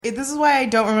This is why I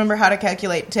don't remember how to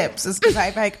calculate tips, is because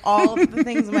I like all of the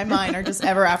things in my mind are just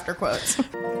ever after quotes.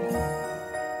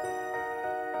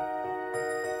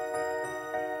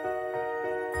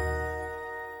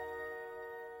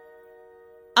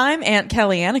 I'm Aunt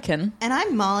Kelly Anakin. And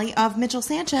I'm Molly of Mitchell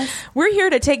Sanchez. We're here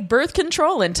to take birth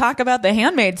control and talk about The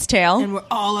Handmaid's Tale. And we're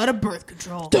all out of birth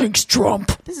control. Thanks,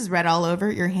 Trump. This is Read All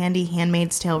Over, your handy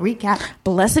Handmaid's Tale recap.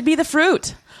 Blessed be the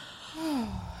fruit.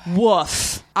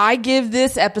 Woof. I give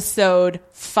this episode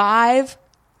 5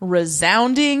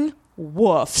 resounding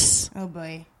woofs. Oh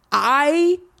boy.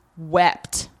 I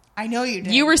wept. I know you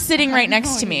did. You were sitting right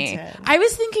next to me. I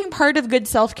was thinking part of good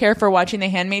self-care for watching The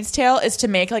Handmaid's Tale is to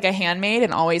make like a handmaid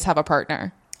and always have a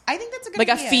partner. I think that's a good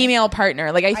idea. Like a female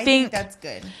partner. Like I think that's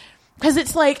good. Because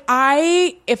it's like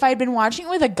if I'd been watching it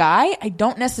with a guy, I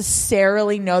don't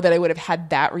necessarily know that I would have had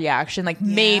that reaction. Like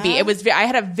maybe it was. I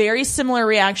had a very similar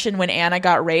reaction when Anna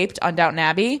got raped on Downton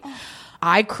Abbey.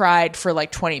 I cried for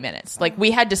like 20 minutes. Like we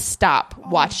had to stop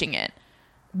watching it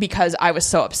because I was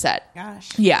so upset.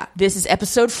 Gosh. Yeah. This is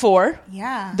episode 4.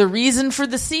 Yeah. The reason for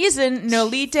the season,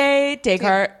 Nolite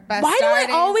Descartes. Why do I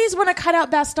always want to cut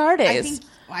out Bastardes?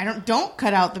 Don't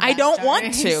cut out the Bastardes. I don't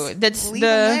want to. That's Leave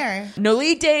them there.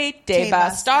 Nolite de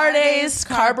Bastardes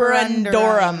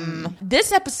Carborundorum.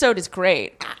 This episode is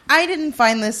great. I didn't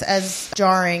find this as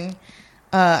jarring.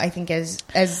 I think as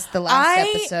the last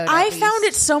episode. I found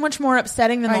it so much more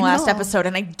upsetting than the last episode,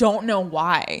 and I don't know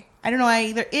why. I don't know why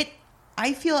either.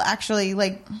 I feel actually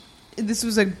like this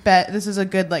is a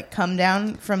good like come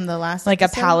down from the last like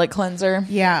episode. A palate cleanser.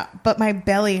 Yeah, but my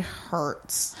belly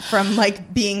hurts from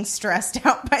like being stressed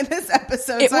out by this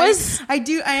episode.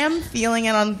 I am feeling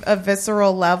it on a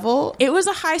visceral level. It was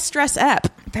a high stress ep.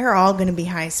 They're all going to be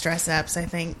high stress eps, I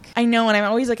think. I know, and I'm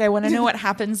always like, I want to know what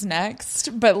happens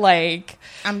next, but like,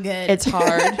 I'm good. It's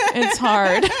hard. It's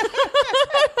hard.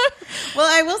 Well,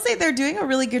 I will say they're doing a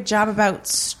really good job about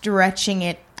stretching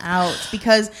it out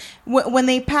because when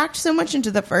they packed so much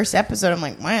into the first episode, I'm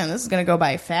like, man, this is going to go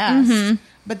by fast. Mm-hmm.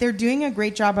 But they're doing a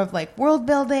great job of like world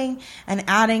building and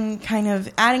adding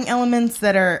elements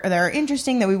that are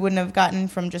interesting that we wouldn't have gotten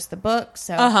from just the book.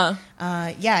 So,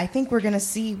 I think we're gonna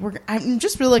see. I'm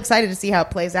just really excited to see how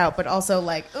it plays out. But also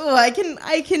like,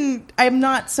 I'm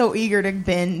not so eager to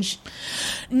binge.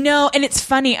 No, and it's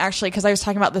funny actually because I was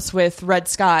talking about this with Red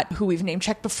Scott, who we've name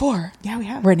checked before. Yeah, we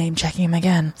have. We're name checking him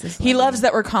again. He loves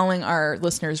that we're calling our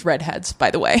listeners redheads.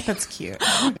 By the way, that's cute.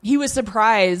 He was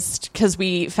surprised because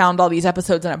we found all these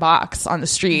episodes in a box on the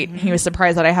street. Mm-hmm. He was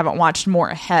surprised that I haven't watched more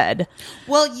ahead.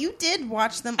 Well, you did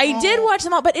watch them all. I did watch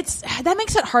them all, but that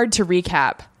makes it hard to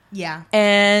recap. Yeah.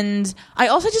 And I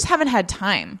also just haven't had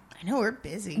time. I know, we're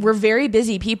busy. We're very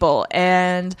busy people,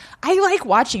 and I like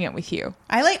watching it with you.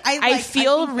 I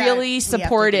feel really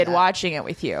supported watching it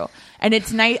with you. And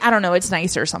it's nice. I don't know, it's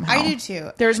nicer somehow. I do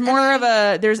too. There's more of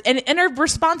and our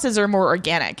responses are more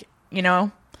organic, you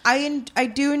know?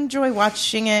 I do enjoy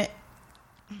watching it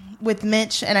with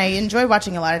Mitch, and I enjoy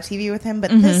watching a lot of TV with him, but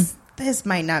this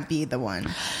might not be the one.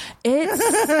 It's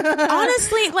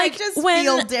honestly like I just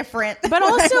feel different. But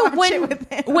also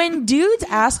when dudes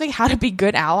ask like how to be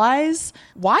good allies,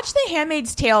 watch The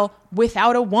Handmaid's Tale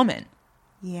without a woman.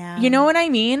 Yeah. You know what I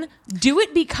mean? Do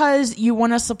it because you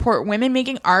want to support women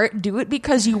making art. Do it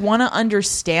because you want to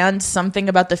understand something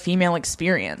about the female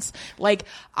experience. Like,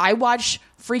 I watch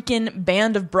freaking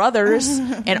Band of Brothers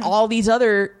and all these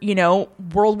other,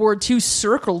 World War II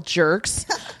circle jerks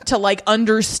to like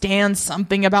understand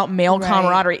something about male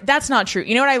camaraderie. That's not true.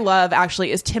 You know what I love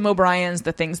actually is Tim O'Brien's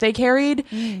The Things They Carried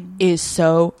is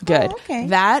so good. Oh, okay.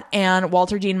 That and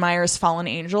Walter Dean Meyer's Fallen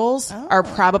Angels are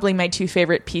probably my 2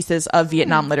 favorite pieces of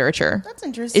Vietnam literature. That's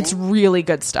interesting. It's really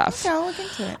good stuff. Okay, I'll look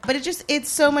into it. But it's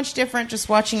so much different just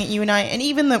watching it, you and I, and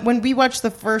even when we watched the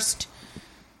first.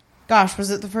 Gosh,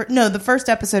 was it the first? No, the first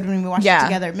episode when we watched it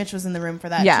together. Mitch was in the room for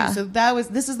that too. So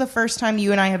this is the first time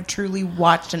you and I have truly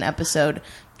watched an episode,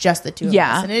 just the two of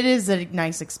us, and it is a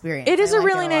nice experience. It is a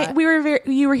really nice.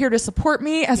 You were here to support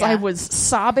me as I was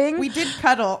sobbing. We did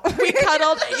cuddle. We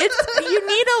cuddled. You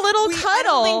need a little cuddle. I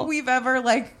don't think we've ever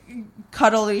like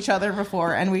cuddled each other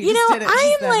before, and we. Did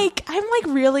it I'm like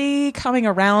really coming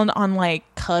around on like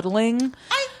cuddling.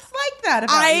 Like that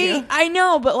about you. I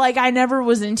know, but like I never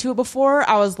was into it before.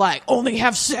 I was like, only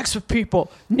have sex with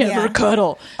people, never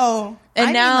cuddle. Oh,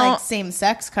 and now mean like same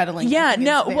sex cuddling. Yeah,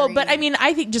 no, but I mean,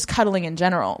 I think just cuddling in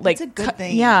general, like it's a good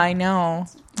thing. Yeah, I know.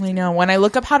 When I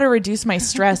look up how to reduce my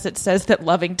stress, it says that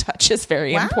loving touch is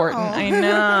very important. I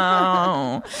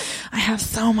know. I have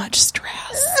so much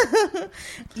stress.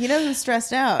 You know who's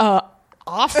stressed out?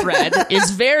 Offred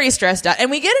is very stressed out, and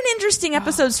we get an interesting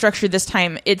episode structure this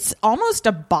time. It's almost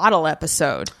a bottle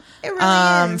episode. It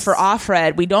really is. For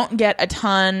Offred. We don't get a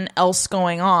ton else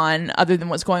going on other than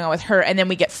what's going on with her, and then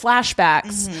we get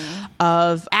flashbacks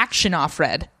of Action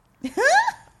Offred.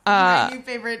 My new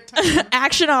favorite time.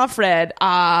 Action Offred.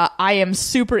 I am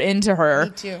super into her.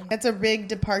 Me too. That's a big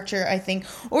departure, I think.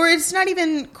 Or it's not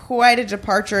even quite a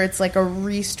departure. It's like a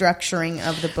restructuring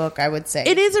of the book, I would say.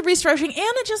 It is a restructuring, and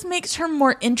it just makes her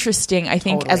more interesting, I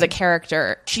think, as a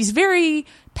character. She's very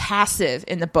passive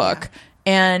in the book,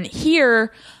 and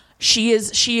here she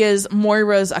is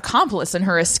Moira's accomplice in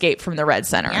her escape from the Red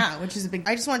Center. Yeah, which is a big...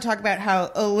 I just want to talk about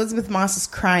how Elizabeth Moss's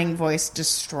crying voice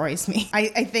destroys me.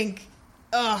 I think...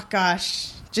 Oh,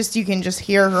 gosh. You can just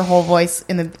hear her whole voice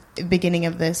in the beginning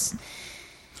of this.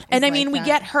 And I mean, we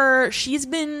get her, she's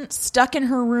been stuck in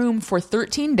her room for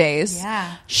 13 days.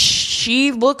 Yeah.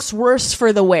 She looks worse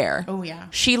for the wear. Oh, yeah.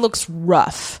 She looks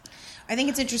rough. I think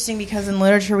it's interesting because in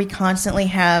literature, we constantly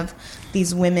have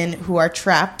these women who are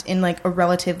trapped in like a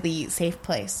relatively safe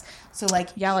place. So like...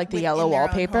 Yeah, like the within yellow their own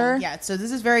wallpaper. home. Yeah, so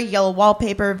this is very yellow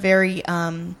wallpaper, very...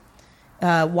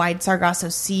 wide Sargasso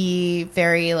Sea,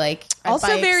 very like also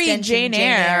by very extension, Jane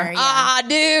Eyre. Yeah. Ah,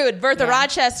 dude, Bertha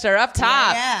Rochester up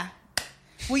top. Yeah.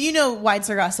 Well, you know, Wide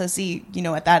Sargasso Sea. You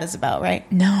know what that is about,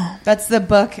 right? No, that's the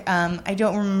book. I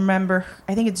don't remember.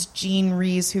 I think it's Jean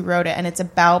Rees who wrote it, and it's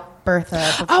about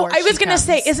Bertha. Oh, I was going to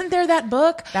say, isn't there that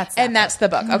book? That's the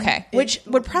book. Okay, which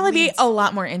would probably be a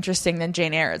lot more interesting than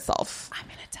Jane Eyre itself. I'm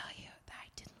going to tell you that I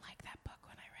didn't like that book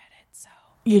when I read it. So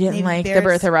you didn't like the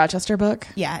Bertha Rochester book?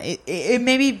 Yeah, it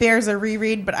maybe bears a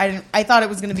reread, but I thought it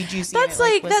was going to be juicy. That's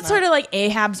that's sort of like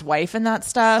Ahab's wife and that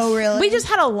stuff. Oh, really? We just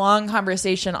had a long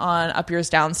conversation on Up Yours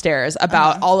Downstairs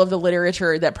about all of the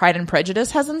literature that Pride and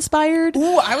Prejudice has inspired.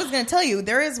 Ooh, I was going to tell you,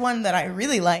 there is one that I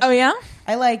really like. Oh, yeah?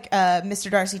 I like Mr.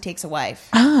 Darcy Takes a Wife.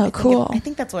 Oh, cool. I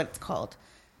think that's what it's called.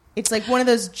 It's like one of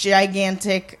those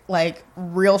gigantic, like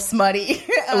real smutty.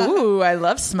 Ooh, I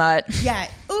love smut. Yeah.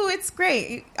 Ooh, it's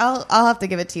great. I'll have to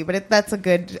give it to you, but that's a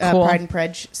good cool. Pride and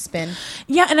Prej spin.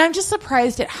 Yeah, and I'm just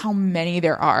surprised at how many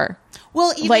there are.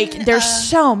 Well, even, there's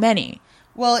so many.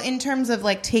 Well, in terms of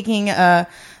like taking the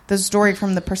story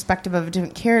from the perspective of a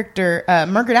different character,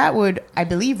 Margaret Atwood, I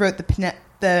believe, wrote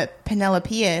the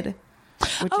Penelopead.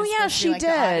 Oh yeah, she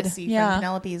did. From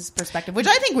Penelope's perspective, which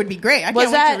I think would be great. I can't wait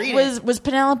to read it. Was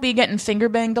Penelope getting finger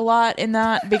banged a lot in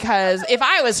that? Because if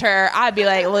I was her, I'd be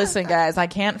like, "Listen, guys, I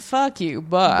can't fuck you,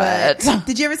 but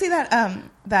did you ever see that?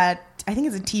 That I think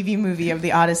it's a TV movie of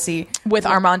the Odyssey with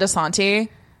Armand Assante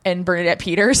and Bernadette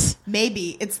Peters.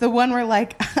 Maybe it's the one where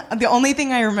like the only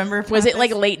thing I remember was it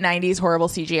like late '90s horrible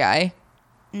CGI.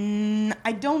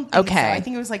 I don't think so. I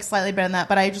think it was like slightly better than that,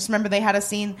 but I just remember they had a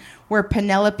scene where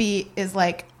Penelope is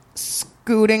like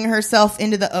scooting herself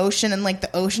into the ocean and like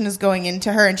the ocean is going into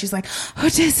her and she's like,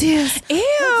 Odysseus,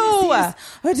 ew,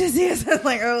 Odysseus.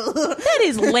 Like, that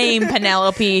is lame,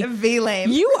 Penelope. V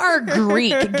lame. You are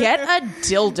Greek. Get a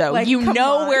dildo. Like, you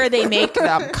know where they make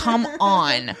them. Come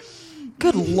on.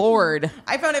 Good Lord.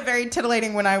 I found it very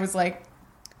titillating when I was like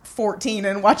 14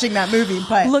 and watching that movie,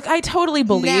 but look, I totally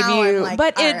believe you, like,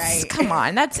 but it's come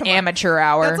on, that's amateur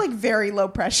hour. That's like very low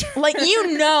pressure. Like,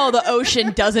 you know, the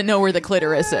ocean doesn't know where the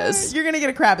clitoris is. You're gonna get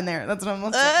a crab in there. That's what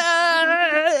I'm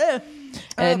saying.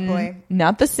 And oh boy,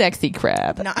 not the sexy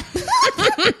crab. Not.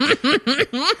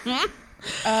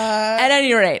 At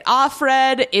any rate,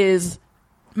 Offred is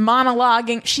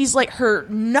monologuing. She's like, her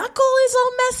knuckle is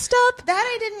all messed up. That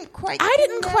I didn't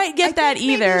quite get that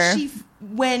either.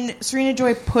 When Serena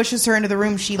Joy pushes her into the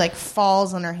room, she like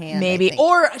falls on her hand. Maybe.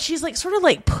 Or she's like sort of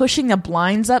like pushing the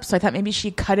blinds up, so I thought maybe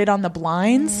she cut it on the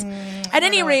blinds. At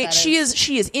any rate, she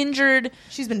is injured.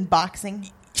 She's been boxing.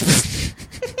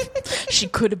 She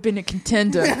could have been a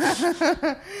contender.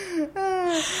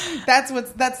 That's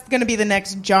going to be the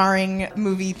next jarring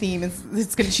movie theme.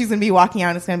 She's going to be walking out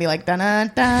and it's going to be like da da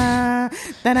da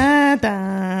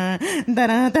da da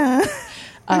da da.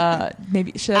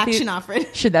 Maybe should that Action be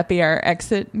Offred. Should that be our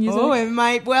exit music? Oh, it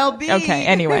might well be. Okay,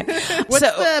 anyway. What's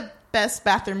the best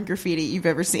bathroom graffiti you've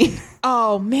ever seen?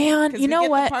 Oh man, you know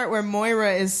what? The part where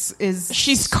Moira is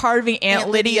she's carving Aunt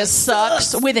Lydia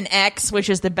sucks with an X, which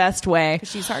is the best way.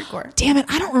 She's hardcore. Damn it,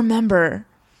 I don't remember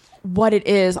what it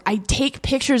is. I take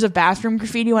pictures of bathroom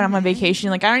graffiti when I'm on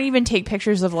vacation. Like, I don't even take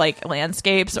pictures of like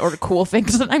landscapes or cool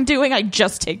things that I'm doing. I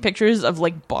just take pictures of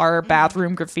like bar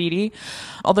bathroom graffiti.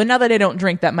 Although now that I don't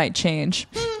drink, that might change.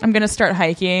 I'm gonna start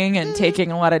hiking and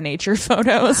taking a lot of nature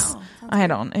photos. Wow. I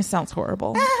don't. It sounds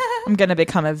horrible. I'm gonna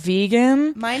become a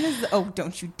vegan. Mine is. Oh,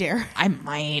 don't you dare! I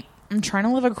might. I'm trying to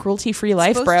live a cruelty-free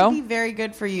life, it's bro. To be very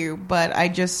good for you, but I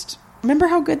just Remember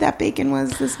how good that bacon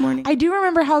was this morning? I do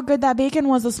remember how good that bacon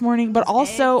was this morning, but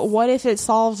also, Eggs. what if it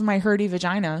solves my herdy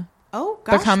vagina? Oh,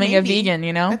 gosh, Becoming maybe. a vegan,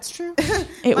 you know? That's true.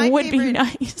 It My would be favorite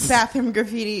nice. Bathroom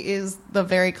graffiti is the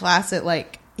very classic,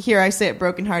 like, here I sit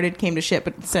brokenhearted, came to shit,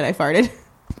 but instead I farted.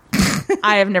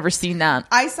 I have never seen that.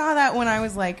 I saw that when I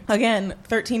was, like, again,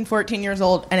 13, 14 years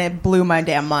old, and it blew my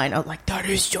damn mind. I was like, that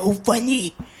is so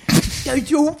funny. That's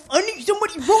so funny.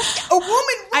 Somebody wrote that. A woman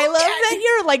wrote I love that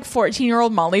your like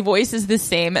 14-year-old Molly voice is the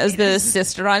same as the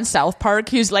sister on South Park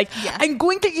who's like, Yeah. I'm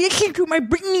going to listen to my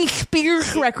Britney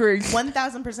Spears record.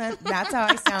 1,000%. That's how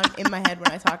I sound in my head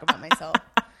when I talk about myself.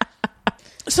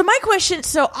 So my question,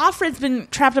 so Offred's been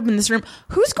trapped up in this room.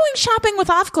 Who's going shopping with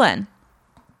Offglen?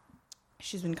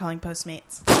 She's been calling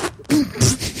Postmates.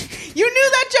 You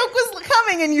knew that joke was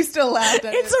coming and you still laughed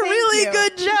at it. It's a Thank really you.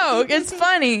 good joke. It's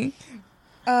funny.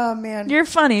 Oh, man. You're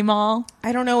funny, Mal.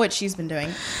 I don't know what she's been doing.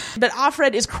 But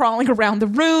Offred is crawling around the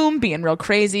room, being real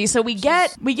crazy. So we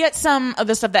get some of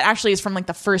the stuff that actually is from like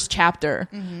the first chapter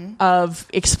of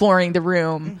exploring the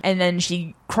room. And then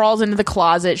she crawls into the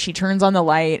closet, she turns on the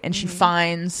light, and she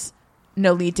finds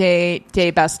Nolite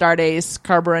de Bastardes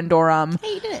Carborundorum.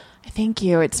 Hey, you did it. Thank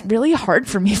you. It's really hard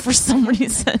for me for some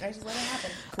reason. I just let it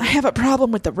happen. I have a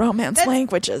problem with the romance That's-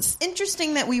 languages.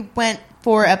 Interesting that we went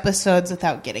 4 episodes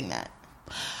without getting that.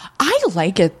 I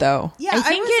like it though. Yeah, I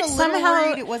think I was it a little somehow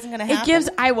worried it wasn't gonna happen. It gives.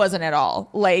 I wasn't at all.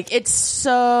 Like it's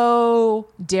so,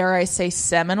 dare I say,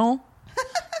 seminal.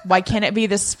 Why can't it be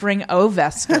the Spring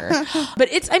Ovester?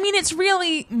 But it's. I mean, it's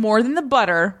really more than the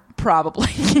butter.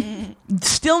 Probably.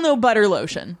 Still no butter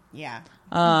lotion. Yeah.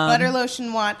 Butter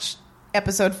lotion watch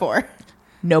episode 4.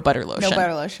 No butter lotion. No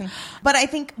butter lotion. But I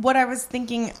think what I was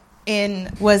thinking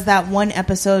in was that one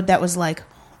episode that was like,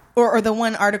 or the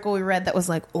one article we read that was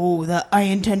like, oh, the I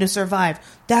Intend to Survive.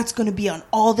 That's going to be on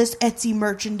all this Etsy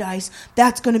merchandise.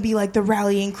 That's going to be like the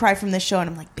rallying cry from this show. And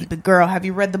I'm like, baby girl, have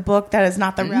you read the book? That is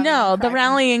not the rallying No, cry. the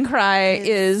rallying cry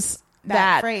is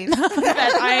that phrase.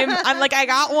 that I'm like, I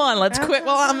got one. Let's quit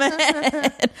while I'm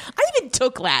ahead. I even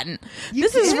took Latin.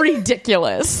 This is did?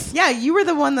 ridiculous. Yeah, you were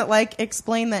the one that like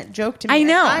explained that joke to me. I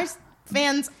know. And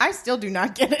fans, I still do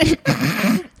not get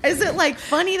it. Is it like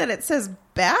funny that it says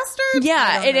bastard?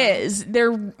 Yeah, it is. They're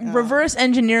reverse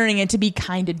engineering it to be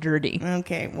kind of dirty,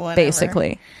 Okay, whatever.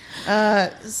 basically.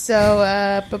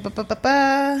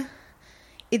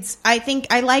 It's. I think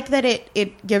I like that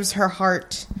it gives her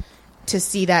heart to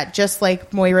see that, just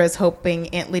like Moira is hoping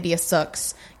Aunt Lydia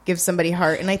sucks gives somebody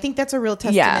heart, and I think that's a real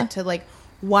testament to like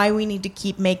why we need to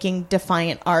keep making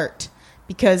defiant art,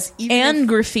 because even And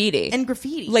graffiti. and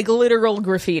graffiti, Like literal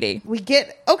graffiti. we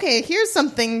get okay. Here's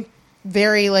something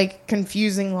very like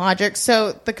confusing logic.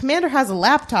 So the commander has a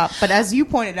laptop, but as you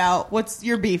pointed out, what's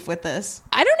your beef with this?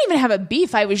 I don't even have a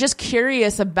beef. I was just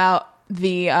curious about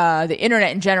the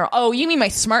internet in general. Oh, you mean my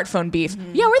smartphone beef?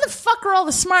 Yeah, where the fuck are all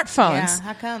the smartphones? Yeah,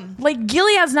 how come? Like,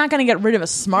 Gilead's not going to get rid of a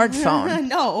smartphone.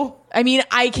 No, I mean,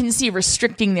 I can see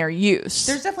restricting their use.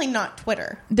 there's definitely not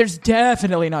Twitter, There's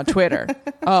definitely not Twitter.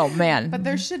 Oh, man. but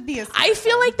there should be a. I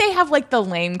feel like they have, like, the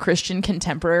lame Christian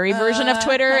contemporary version of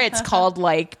Twitter. It's called,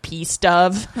 like, Peace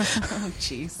Dove, Oh,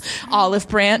 jeez. Olive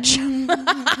Branch.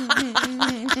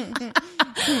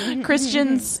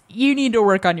 Christians, you need to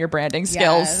work on your branding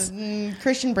skills.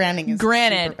 Christian branding is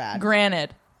super bad.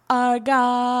 Granted. Our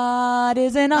God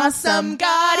is an awesome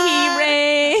God. He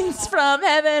reigns from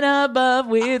heaven above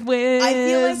with feel like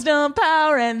wisdom,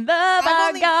 power, and love. Our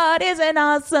only- God is an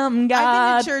awesome I've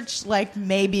God. been to church like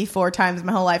maybe 4 times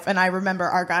my whole life, and I remember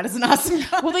our God is an awesome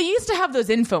God. Well, they used to have those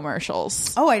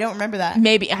infomercials. Oh, I don't remember that.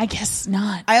 Maybe, I guess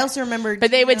not. I also remember,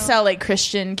 But they would sell like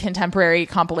Christian contemporary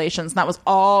compilations, and that was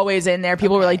always in there.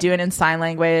 People were like doing it in sign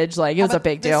language. Like it was a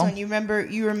big deal. One? You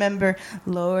remember,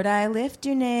 Lord, I lift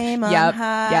your name on Yep,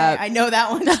 high. yep. I know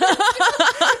that one.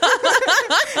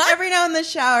 Every now in the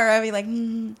shower, I'd be like,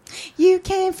 you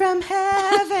came from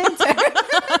heaven.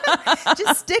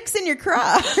 Just sticks in your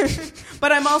crotch.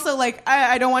 But I'm also like,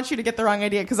 I don't want you to get the wrong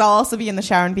idea, because I'll also be in the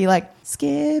shower and be like,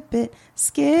 skip it.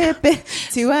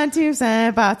 2 on 2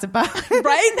 side, ba.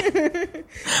 Right?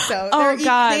 So Oh,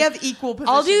 God. they have equal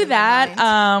position. I'll do in my mind.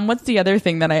 that. What's the other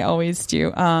thing that I always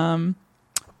do?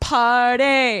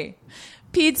 Party.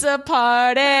 Pizza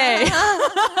party.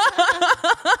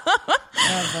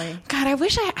 Oh, boy. God,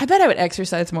 I bet I would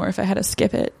exercise more if I had to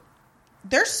skip it.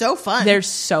 They're so fun. They're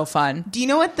so fun. Do you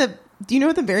know what the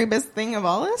very best thing of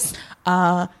all is?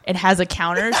 It has a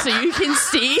counter so you can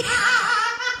see.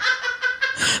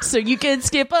 So you can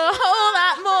skip a whole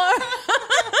lot more.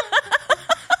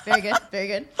 Very good. Very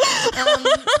good.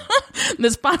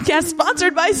 This podcast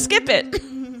sponsored by Skip It.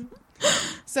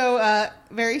 So,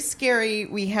 very scary.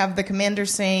 We have the commander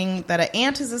saying that an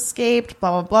ant has escaped,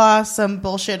 blah, blah, blah. Some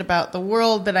bullshit about the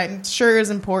world that I'm sure is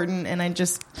important. And I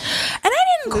just... And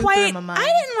I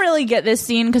didn't really get this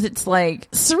scene because it's like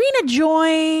Serena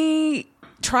Joy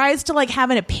tries to like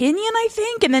have an opinion, I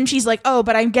think. And then she's like, oh,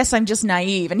 but I guess I'm just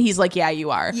naive. And he's like, yeah,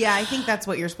 you are. Yeah, I think that's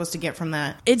what you're supposed to get from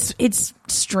that. It's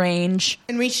strange.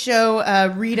 And we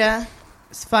show Rita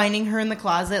finding her in the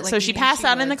closet. So she passed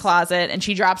out in the closet and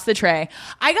she drops the tray.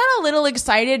 I got a little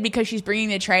excited because she's bringing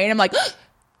the tray and I'm like,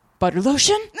 butter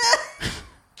lotion?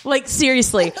 Like,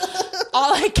 seriously,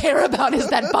 all I care about is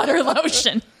that butter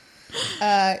lotion.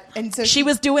 And so she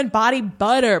was doing body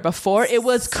butter before it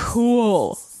was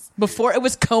cool, before it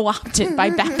was co-opted by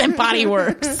Bath and Body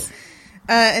Works.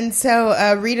 And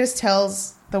so Rita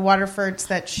tells the Waterfords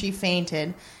that she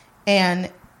fainted, and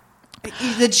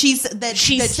that she said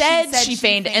she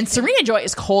fainted. And Serena Joy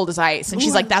is cold as ice, and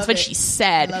she's like, "That's what she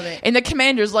said." And the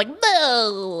commander's like,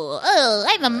 "Oh,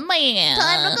 I'm a man.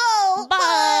 Time to go.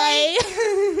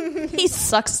 Bye." He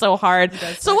sucks so hard.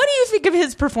 So, what do you think of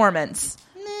his performance?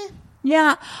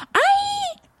 Yeah,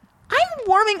 I'm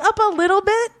warming up a little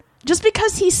bit just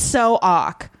because he's so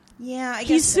awk. Yeah, I guess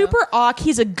he's super awk.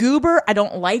 He's a goober. I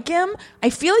don't like him. I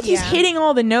feel like he's hitting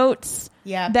all the notes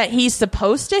that he's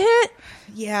supposed to hit.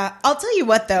 Yeah, I'll tell you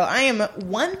what, though. I am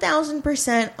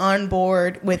 1,000% on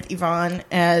board with Yvonne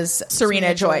as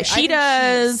Serena Joy. She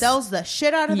does. She sells the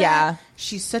shit out of that.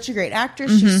 She's such a great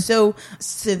actress. She's so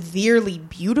severely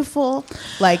beautiful.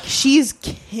 Like, she's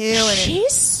killing it.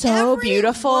 She's so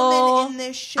beautiful. Woman in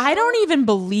this show. I don't even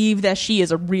believe that she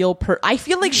is a real I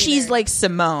feel like she's like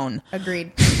Simone.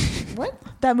 Agreed. What?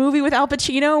 That movie with Al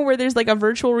Pacino where there's like a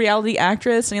virtual reality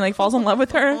actress and he like falls in love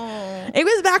with her. It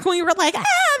was back when we were like,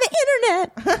 the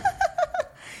internet.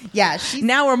 Yeah.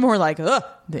 Now we're more like, the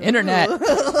internet.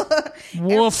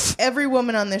 Woof. Every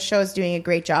woman on this show is doing a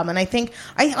great job. And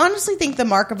I honestly think the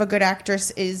mark of a good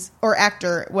actress or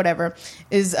actor, whatever,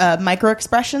 is micro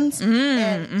expressions.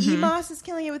 And E-Moss is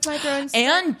killing it with micro.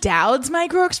 And Dowd's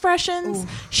micro expressions.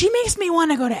 She makes me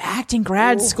want to go to acting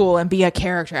grad school and be a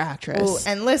character actress.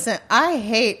 And listen,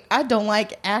 I don't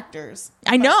like actors.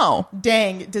 I know.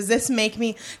 Dang, does this makes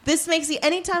me,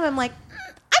 anytime I'm like,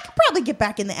 I could probably get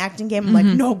back in the acting game. I'm like,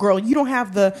 no, girl, you don't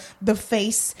have the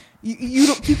face.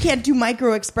 You can't do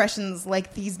micro expressions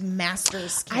like these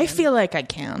masters can. I feel like I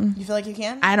can. You feel like you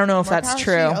can? I don't know if that's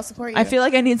true. I'll support you. I feel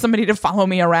like I need somebody to follow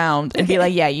me around and be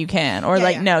like, yeah, you can. Or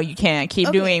no, you can't.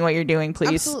 Keep doing what you're doing,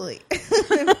 please. Absolutely.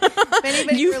 If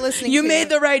anybody's listening, you made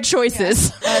the right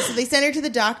choices. Yeah. So they send her to the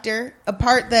doctor, a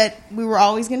part that we were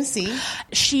always going to see.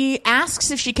 She asks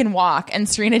if she can walk, and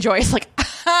Serena Joy is like,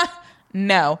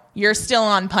 no, you're still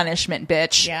on punishment,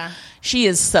 bitch. Yeah. She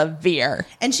is severe.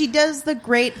 And she does the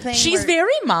great thing. She's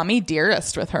very mommy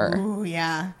dearest with her. Ooh,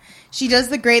 yeah. She does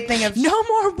the great thing of... No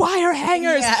more wire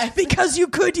hangers because you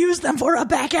could use them for a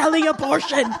back alley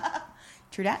abortion.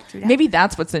 True that. Maybe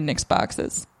that's what's in Nick's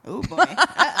boxes. Oh, boy.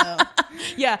 Uh-oh.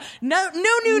 Yeah. No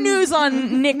new news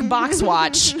on Nick Box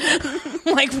Watch.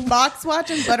 Like Box Watch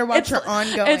and Butter Watch are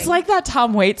ongoing. It's like that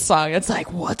Tom Waits song. It's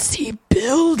like, what's he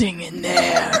building in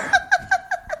there?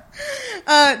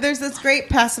 There's this great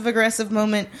passive-aggressive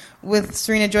moment with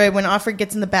Serena Joy when Offred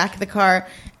gets in the back of the car.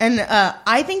 And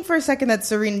I think for a second that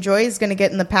Serena Joy is going to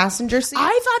get in the passenger seat.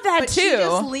 I thought that too. She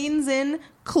just leans in,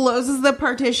 closes the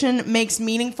partition, makes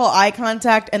meaningful eye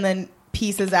contact, and then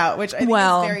pieces out, which I think is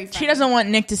very funny. She doesn't want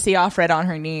Nick to see Offred on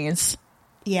her knees.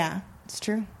 Yeah, it's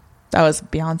true. That was a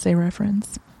Beyonce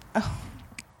reference. Oh.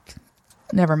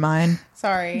 Never mind.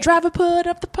 Sorry. Driver, put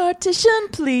up the partition,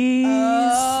 please.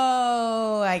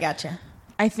 Oh, I gotcha.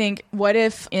 I think, what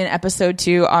if in episode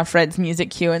 2, Offred's music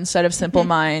cue, instead of Simple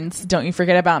Minds, Don't You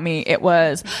Forget About Me, it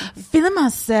was feeling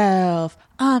myself.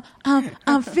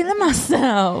 I'm feeling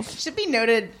myself. Should be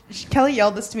noted, Kelly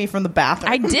yelled this to me from the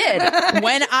bathroom. I did.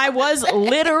 When I was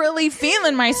literally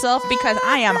feeling myself because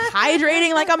I am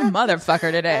hydrating like a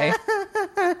motherfucker today.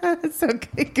 So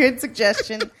good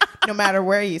suggestion, no matter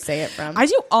where you say it from. I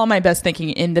do all my best thinking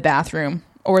in the bathroom.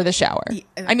 Or the shower.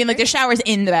 I mean, like, the shower's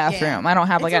in the bathroom. I don't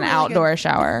have, like, an really outdoor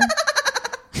shower.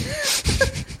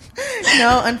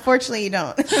 No, unfortunately, you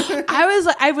don't.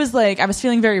 I was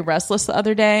feeling very restless the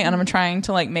other day, and I'm trying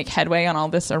to, like, make headway on all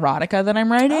this erotica that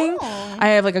I'm writing. Oh. I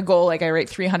have, like, a goal, like, I write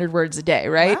 300 words a day,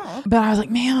 right? Wow. But I was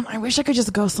like, man, I wish I could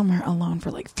just go somewhere alone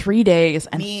for, like, 3 days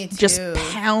and just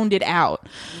pound it out.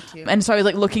 And so I was,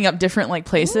 like, looking up different, like,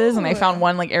 places, and I found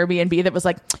one, like, Airbnb that was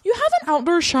like, you have an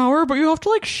outdoor shower, but you have to,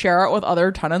 like, share it with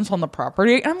other tenants on the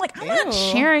property. And I'm like, I'm not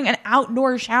sharing an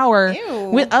outdoor shower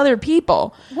with other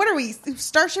people. What are we,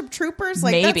 Starship Troopers?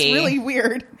 Like, Maybe. That's really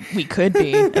weird. We could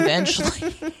be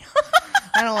eventually.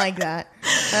 I don't like that.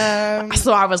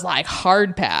 So I was like,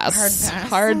 hard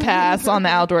pass on the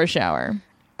outdoor shower.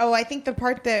 Oh, I think the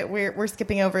part that we're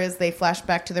skipping over is they flash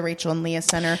back to the Rachel and Leah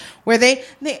Center, where they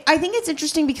I think it's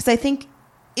interesting because I think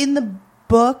in the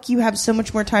book you have so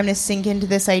much more time to sink into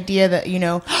this idea that, you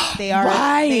know, they are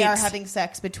having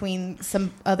sex between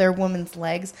some other woman's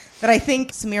legs, that I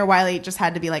think Samira Wiley just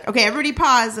had to be like, okay, everybody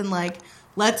pause and like,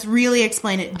 let's really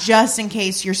explain it just in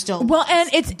case you're still... Well, and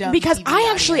it's because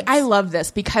I love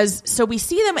this because so we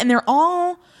see them and they're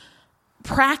all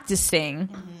practicing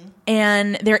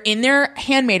and they're in their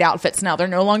handmaid outfits now. They're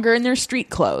no longer in their street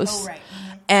clothes. Oh, right.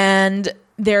 And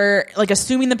they're like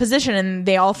assuming the position and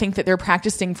they all think that they're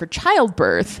practicing for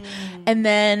childbirth. And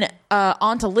then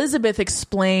Aunt Elizabeth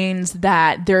explains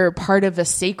that they're part of a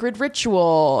sacred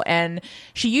ritual and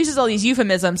she uses all these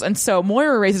euphemisms. And so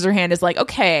Moira raises her hand, is like,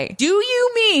 okay, do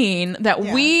you mean that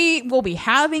we will be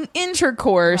having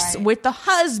intercourse with the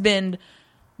husband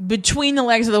between the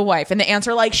legs of the wife? And the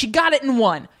answer, like, she got it in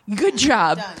one. Good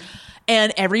job. Done.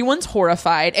 And everyone's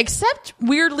horrified, except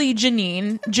weirdly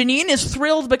Janine. Janine is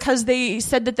thrilled because they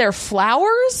said that they're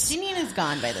flowers. Janine is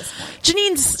gone by this point.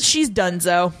 She's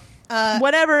donezo.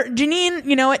 Whatever. Janine,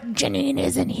 you know what? Janine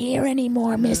isn't here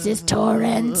anymore, Mrs.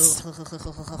 Torrance.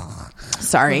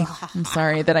 Sorry. I'm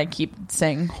sorry that I keep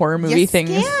saying horror movie things.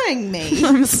 You're scaring me.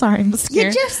 I'm sorry. I'm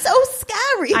scared. You're just so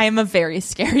scary. I am a very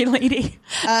scary lady.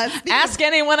 Ask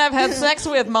anyone I've had sex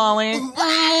with, Molly.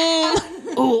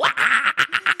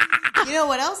 You know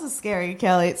what else is scary,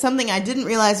 Kelly? Something I didn't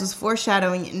realize was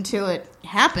foreshadowing into it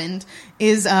happened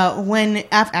is when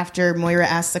after Moira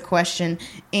asks the question,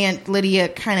 Aunt Lydia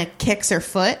kind of kicks her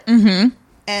foot, and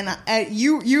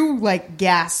you like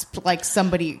gasped like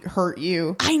somebody hurt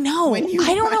you. I know. I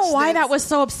don't know why that was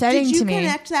so upsetting to me. Did you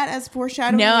connect that as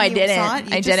foreshadowing? No, when I you didn't. saw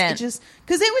it? I didn't.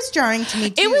 Because it was jarring to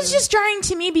me too. It was just jarring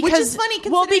to me because, which is funny.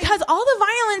 Because all the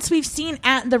violence we've seen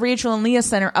at the Rachel and Leah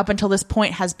Center up until this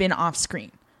point has been off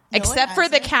screen. Except for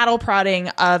the cattle prodding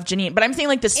of Janine. But I'm saying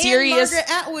like the serious... And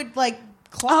Margaret Atwood like...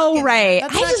 Oh, right.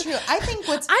 That's not true. I think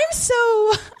what's...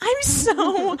 I'm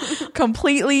so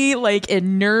completely like a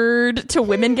nerd to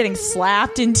women getting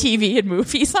slapped in TV and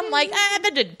movies. I'm like,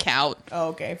 that didn't count.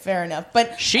 Okay, fair enough.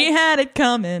 But she had it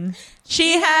coming.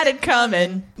 She had it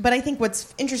coming. But I think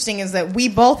what's interesting is that we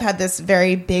both had this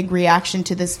very big reaction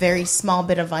to this very small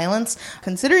bit of violence.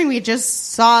 Considering we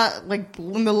just saw, like,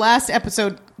 in the last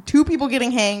episode, 2 people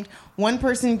getting hanged, 1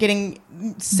 person getting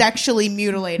sexually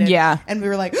mutilated. Yeah. And we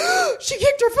were like, oh, she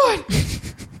kicked her foot.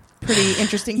 Pretty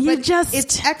interesting.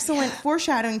 It's excellent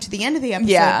foreshadowing to the end of the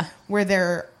episode where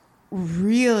they're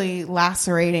really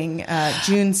lacerating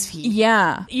June's feet.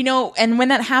 Yeah. You know, and when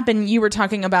that happened, you were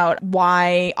talking about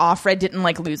why Offred didn't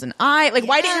like lose an eye. Like,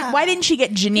 why didn't she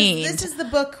get Janine? This is the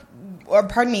book, or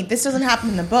pardon me, this doesn't happen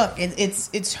in the book.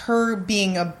 It's her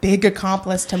being a big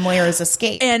accomplice to Moira's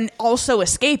escape. And also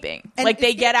escaping. And like,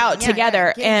 they get out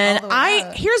together. And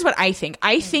here's what I think.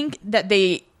 I think that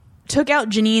they took out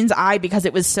Janine's eye because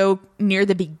it was so near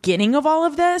the beginning of all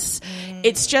of this.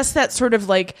 It's just that sort of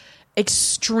like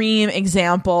extreme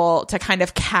example to kind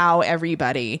of cow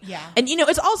everybody. Yeah. And, you know,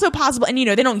 it's also possible, and, you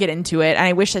know, they don't get into it, and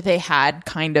I wish that they had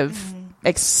kind of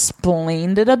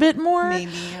explained it a bit more.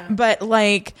 Maybe, yeah. But,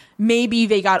 like, maybe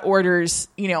they got orders,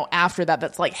 you know, after that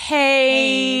that's like,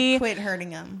 hey, quit hurting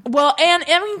them. Well, and,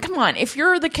 I mean, come on. If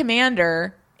you're the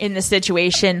commander in the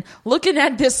situation, looking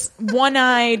at this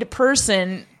one-eyed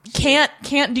person can't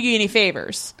do you any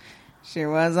favors. She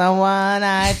was a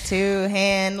one-eyed,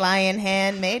 two-hand, lion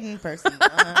hand maiden person.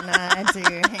 One-eyed,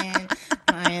 two-hand,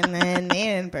 lion hand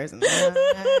maiden person.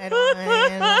 One-eyed,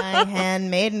 lion hand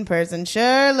maiden person.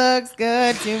 Sure looks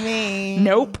good to me.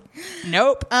 Nope.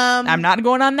 I'm not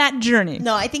going on that journey.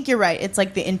 No, I think you're right. It's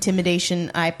like the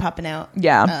intimidation eye popping out.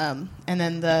 Yeah. And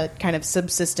then the kind of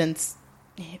subsistence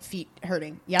feet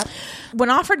hurting. Yep. When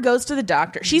Offred goes to the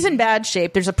doctor, she's in bad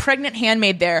shape. There's a pregnant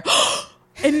handmaid there.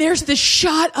 And there's this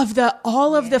shot of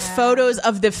all of the photos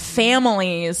of the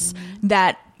families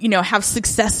that, you know, have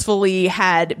successfully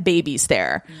had babies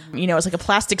there. You know, it's like a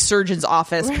plastic surgeon's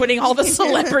office putting all the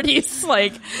celebrities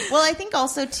like. Well, I think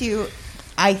also too,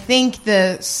 I think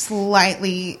the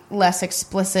slightly less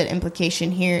explicit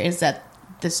implication here is that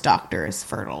this doctor is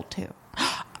fertile too.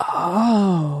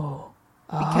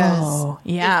 Because because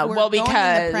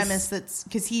the premise that's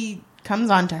because he comes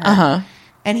on to her.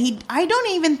 And I don't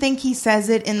even think he says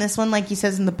it in this one like he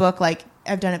says in the book, like,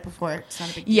 I've done it before. It's not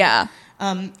a big deal. Yeah.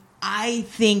 I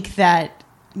think that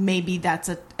maybe that's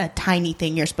a tiny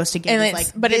thing you're supposed to get. And like,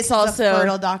 but it's also,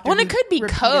 fertile doctor. Well, it could be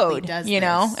code, you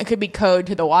know? It could be code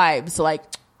to the wives, like,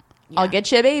 I'll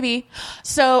get you a baby.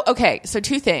 So, okay, so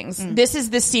 2 things. This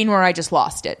is the scene where I just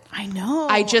lost it. I know.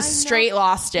 I just straight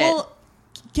lost it. Well,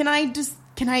 Can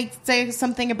I say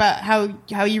something about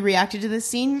how you reacted to this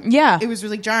scene? Yeah. It was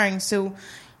really jarring. So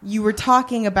you were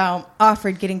talking about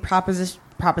Offred getting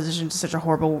propositioned to such a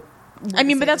horrible... I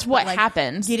mean, but that's what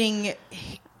happens. Getting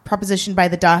propositioned by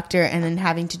the doctor and then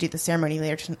having to do the ceremony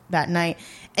later that night.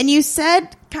 And you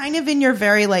said, kind of in your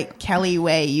very, like, Kelly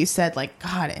way, you said, like,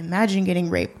 God, imagine getting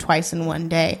raped twice in one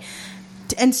day.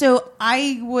 And so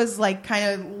I was, like,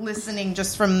 kind of listening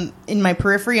just from in my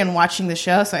periphery and watching the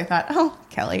show. So I thought, oh,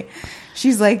 Kelly.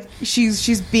 She's like,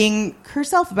 she's being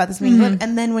herself about this. Mm-hmm.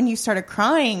 And then when you started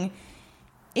crying...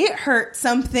 It hurt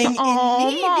something in me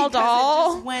because it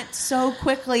just went so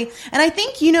quickly. And I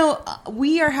think,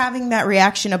 we are having that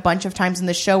reaction a bunch of times in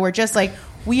the show where just like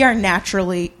we are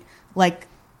naturally like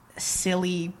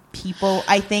silly people,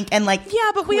 I think, and like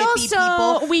but we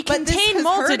also we contain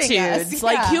multitudes.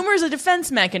 Like humor is a defense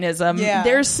mechanism. Yeah.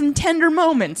 There's some tender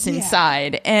moments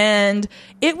inside, and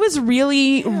it was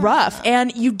really rough.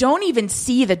 And you don't even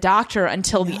see the doctor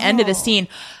until the end of the scene.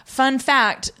 Fun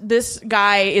fact: this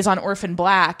guy is on Orphan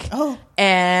Black,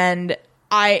 and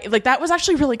I like that was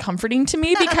actually really comforting to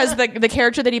me because the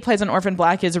character that he plays on Orphan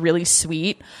Black is really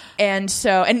sweet, and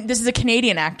this is a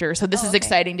Canadian actor, so this is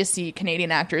exciting to see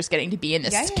Canadian actors getting to be in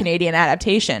this Canadian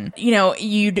adaptation.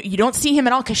 You don't see him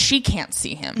at all because she can't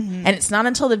see him, and it's not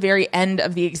until the very end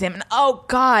of the exam. And oh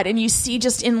God, and you see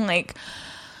just in like.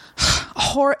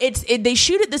 Horror. They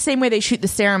shoot it the same way they shoot the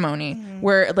ceremony,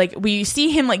 where like we see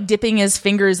him like dipping his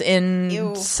fingers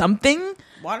in something.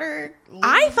 Water. Lube.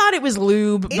 I thought it was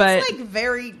lube, but it's like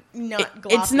very not.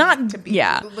 It's not. To be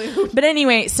lube. But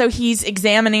anyway, so he's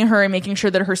examining her and making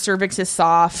sure that her cervix is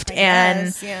soft,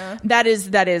 that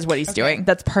is what he's doing.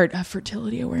 That's part of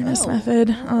fertility awareness method.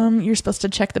 You're supposed to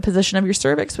check the position of your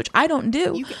cervix, which I don't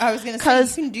do. I was going to say you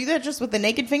can do that just with the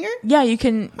naked finger. Yeah, you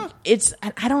can.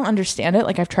 I don't understand it.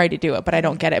 Like I've tried to do it, but I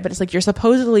don't get it. But it's like you're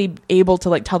supposedly able to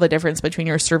like tell the difference between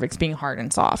your cervix being hard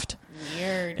and soft.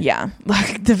 Weird. Yeah,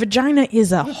 like the vagina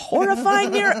is a horrifying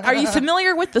mirror. Are you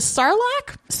familiar with the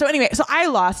Sarlacc? So anyway, so I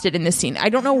lost it in this scene. I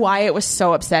don't know why it was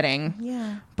so upsetting.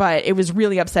 Yeah, but it was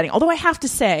really upsetting. Although I have to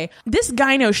say, this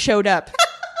gyno showed up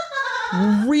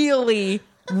really,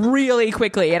 really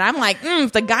quickly, and I'm like,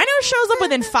 if the gyno shows up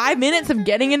within 5 minutes of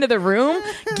getting into the room,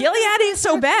 Gilead ain't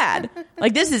so bad.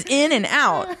 Like this is in and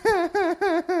out.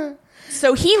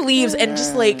 So he leaves, and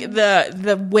just like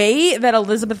the way that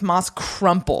Elizabeth Moss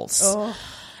crumples,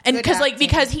 and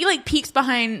because he like peeks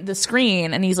behind the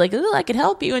screen, and he's like, "Oh, I could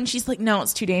help you," and she's like, "No,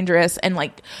 it's too dangerous." And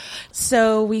like,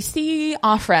 so we see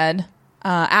Offred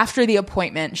after the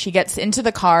appointment. She gets into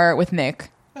the car with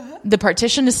Nick. The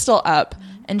partition is still up,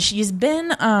 and she's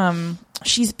been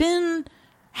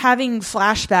having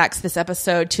flashbacks this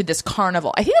episode to this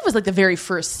carnival. I think that was like the very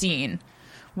first scene.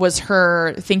 Was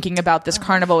her thinking about this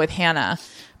carnival with Hannah,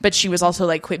 but she was also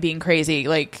like, quit being crazy.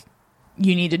 Like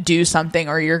you need to do something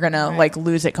or you're going to like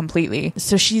lose it completely.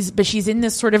 So she's in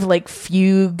this sort of like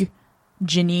fugue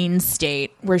Janine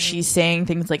state where she's saying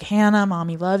things like, Hannah,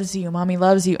 mommy loves you.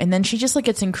 And then she just like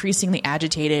gets increasingly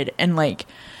agitated and like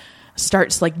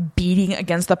starts like beating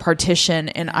against the partition,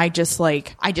 and I just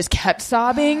kept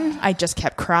sobbing. I just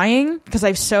kept crying because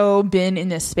I've so been in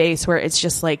this space where it's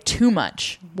just like too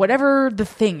much, whatever the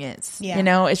thing is,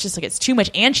 it's just like it's too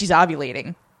much. And she's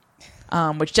ovulating,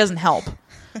 which doesn't help.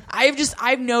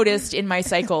 I've noticed in my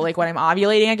cycle, like when I'm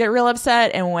ovulating I get real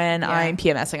upset, and when I'm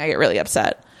PMSing I get really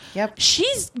upset. Yep.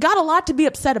 She's got a lot to be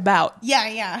upset about.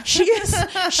 Yeah. She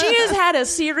has had a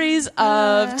series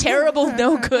of terrible,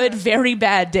 no good, very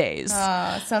bad days.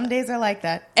 Some days are like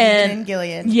that. And even in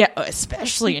Gilead. Yeah,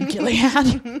 especially in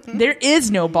Gilead. There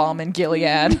is no balm in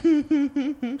Gilead.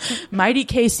 Mighty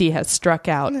Casey has struck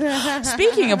out.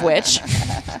 Speaking of which,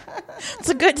 it's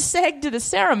a good seg to the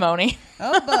ceremony.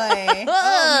 Oh boy.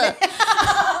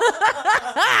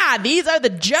 These are the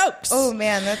jokes. Oh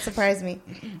man, that surprised me.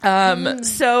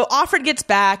 So Offred gets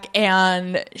back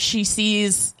and she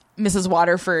sees Mrs.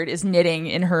 Waterford is knitting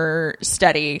in her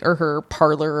study or her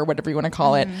parlor or whatever you want to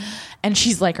call it. And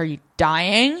she's like, are you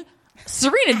dying?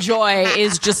 Serena Joy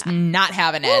is just not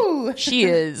having it. Ooh. She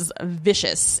is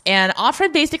vicious. And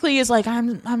Offred basically is like,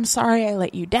 I'm sorry I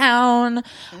let you down.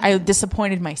 I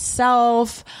disappointed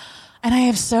myself. And I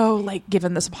have so like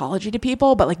given this apology to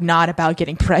people, but like not about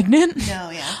getting pregnant. No,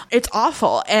 yeah. It's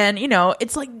awful. And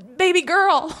it's like, baby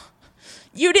girl,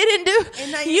 you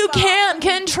can't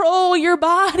control your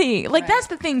body. Like that's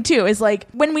the thing too, is like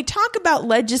when we talk about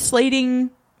legislating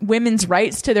women's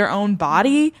rights to their own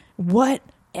body, what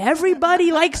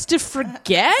everybody likes to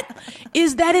forget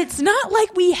is that it's not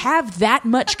like we have that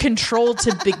much control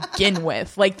to begin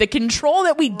with. Like the control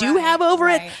that we do have over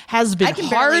it has been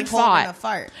hard fought. A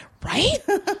fart. Right?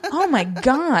 Oh my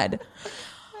God.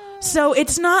 So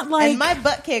it's not like And my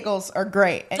butt kegels are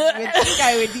great. And you would think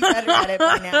I would be better at it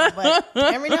by now. But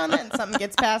every now and then something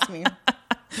gets past me.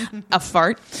 a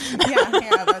fart.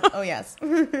 Yeah. Oh, yes.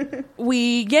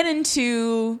 We get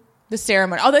into the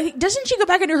ceremony. Although, doesn't she go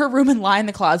back into her room and lie in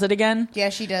the closet again? Yeah,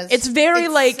 she does. It's very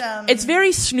it's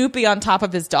very Snoopy on top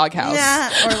of his doghouse.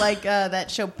 Yeah, or like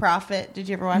that show Prophet. Did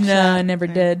you ever watch that? No, I never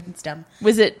did. It's dumb.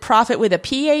 Was it Prophet with a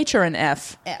PH or an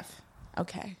F? F.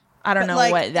 Okay. I don't know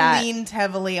like, what that... leaned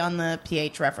heavily on the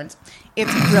PH reference.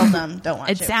 It's real dumb. Don't watch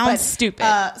it. It sounds stupid.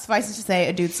 Suffice it to say,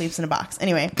 a dude sleeps in a box.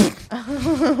 Anyway.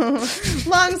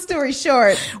 Long story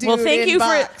short, dude well,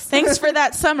 box. thanks for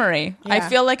that summary. Yeah. I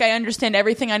feel like I understand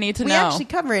everything I need to know. We actually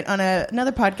cover it on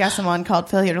another podcast I'm on called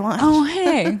Failure to Launch. Oh,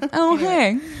 hey. Oh,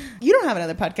 hey. You don't have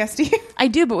another podcast, do you? I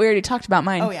do, but we already talked about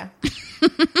mine. Oh, yeah.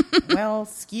 Well,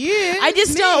 excuse I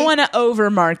just don't want to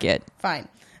overmarket. Fine.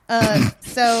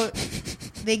 So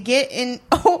they get in.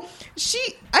 Oh,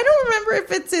 I don't remember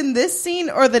if it's in this scene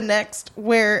or the next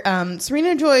where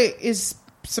Serena Joy is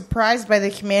surprised by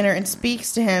the commander and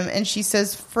speaks to him, and she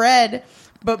says Fred,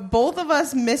 but both of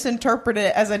us misinterpret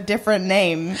it as a different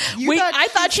name. I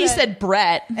thought she said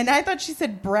Brett. And I thought she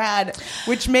said Brad,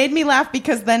 which made me laugh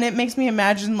because then it makes me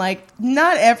imagine, like,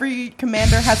 not every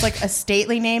commander has, like, a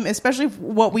stately name, especially if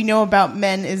what we know about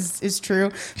men is true.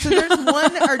 So there's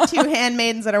one or two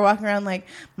handmaidens that are walking around like,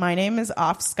 my name is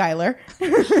Off Skylar.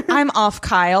 I'm Off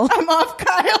Kyle. I'm Off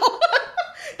Kyle.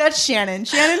 That's Shannon.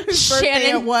 Shannon, whose birthday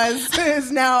it was,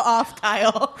 is now Off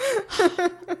Kyle.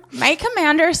 My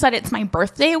commander said it's my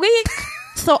birthday week,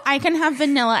 so I can have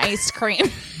vanilla ice cream.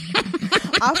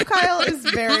 Off Kyle is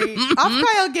very... Off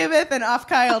Kyle giveth and Off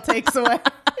Kyle takes away.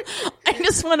 I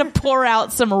just want to pour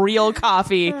out some real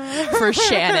coffee for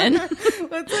Shannon.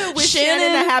 Let's wish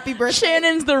Shannon a happy birthday.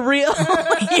 Shannon's the real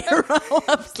hero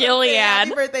of Gilead.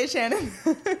 Happy birthday, Shannon.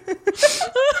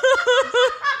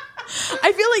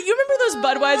 I feel like you remember those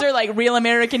Budweiser like Real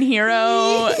American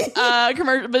Hero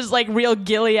commercials, like real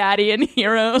Gileadian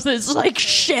heroes. It's like,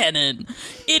 Shannon,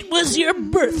 it was your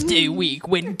birthday week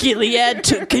when Gilead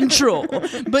took control,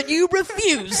 but you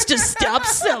refused to stop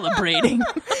celebrating.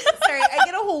 Sorry, I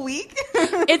get a whole week.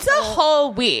 It's a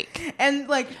whole week, and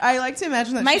like I like to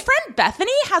imagine that my friend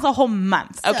Bethany has a whole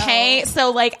month. Okay,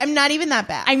 so like I'm not even that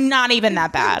bad. I'm not even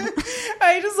that bad.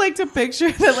 I just like to picture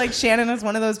that like Shannon is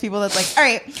one of those people that's like, all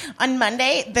right, on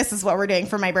Monday, this is what we're doing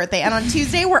for my birthday. And on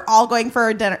Tuesday, we're all going for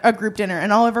a group dinner.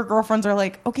 And all of her girlfriends are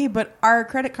like, okay, but our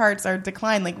credit cards are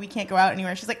declined. Like, we can't go out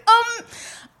anywhere. She's like,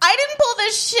 I didn't pull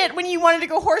this shit when you wanted to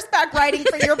go horseback riding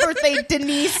for your birthday,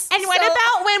 Denise. And what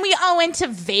about when we all went to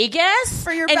Vegas?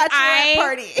 For your bachelorette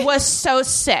party. I was so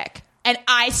sick. And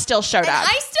I still showed up.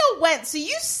 I still went. So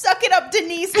you suck it up,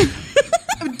 Denise.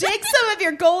 Dig some of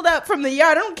your gold up from the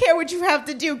yard. I don't care what you have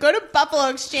to do. Go to Buffalo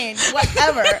Exchange.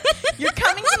 Whatever. You're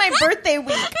coming to my birthday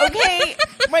week, okay?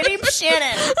 My name's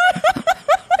Shannon.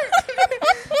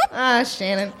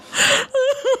 Shannon.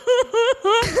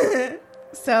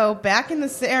 So back in the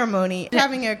ceremony,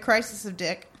 having a crisis of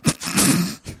dick.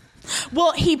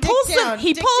 Well, he pulls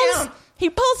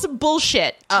some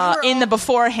bullshit in the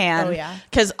beforehand. Oh, yeah.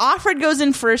 Because Offred goes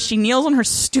in first. She kneels on her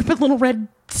stupid little red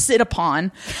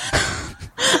sit-upon.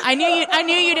 I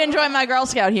knew you'd enjoy my Girl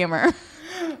Scout humor.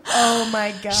 Oh,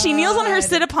 my God. She kneels on her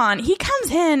sit-upon. He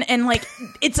comes in and, like,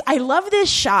 I love this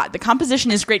shot. The composition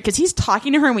is great because he's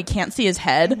talking to her and we can't see his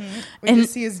head. Mm-hmm. We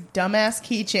just see his dumbass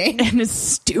keychain. And his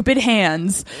stupid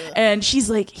hands. And she's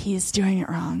like, he's doing it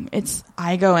wrong.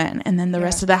 I go in and then the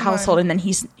rest of the household and then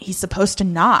he's supposed to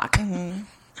knock. Mm-hmm.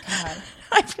 God.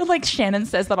 I feel like Shannon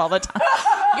says that all the time.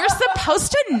 You're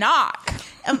supposed to knock.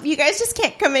 You guys just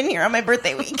can't come in here on my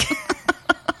birthday week.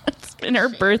 It's been her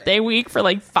birthday week for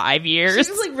like 5 years. She's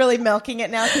just like really milking it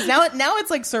now because now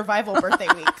it's like survival birthday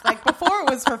week. Like before it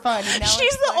was for fun. Now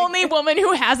she's the only woman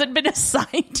who hasn't been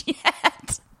assigned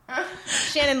yet.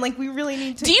 Shannon, like we really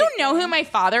need to. Do you know who my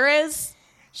father is?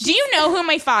 Do you know who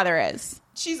my father is?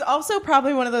 She's also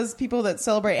probably one of those people that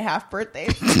celebrate half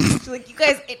birthdays. She's like, you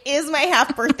guys, it is my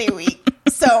half birthday week.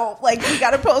 So, like, we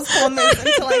got to postpone this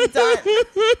until I'm done.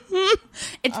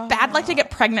 It's bad luck to get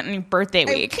pregnant on your birthday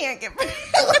week. I can't get pregnant.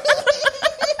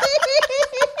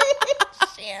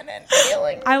 Shannon,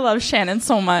 feeling. I love Shannon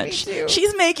so much. Me too.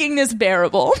 She's making this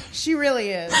bearable. She really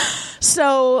is.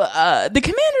 So the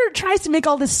commander tries to make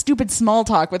all this stupid small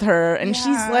talk with her, and she's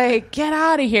like, get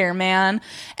out of here, man.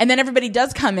 And then everybody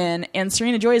does come in, and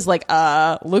Serena Joy is like,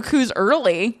 look who's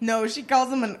early. No, she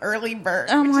calls him an early bird.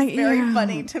 I'm like, is very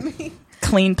funny to me.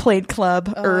 Clean Plate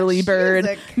Club, early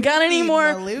bird. Got any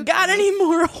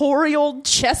more hoary old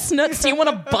chestnuts you want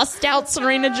to bust out,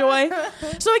 Serena Joy?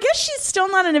 So I guess she's still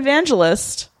not an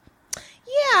evangelist.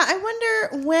 Yeah, I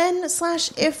wonder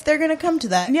when/if they're going to come to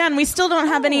that. Yeah, and we still don't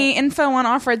have any info on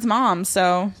Offred's mom,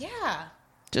 so Yeah.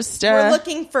 just We're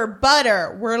looking for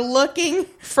butter. We're looking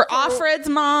for Offred's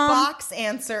mom. box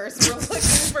answers. We're looking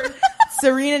for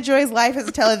Serena Joy's life as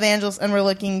a televangelist, and we're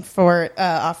looking for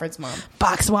Offred's mom.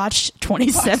 Box Watch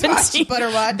 2017. Box Watch,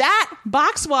 Butter Watch. That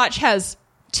Box Watch has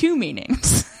two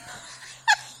meanings.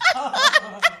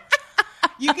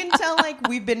 You can tell like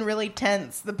we've been really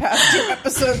tense the past 2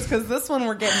 episodes because this one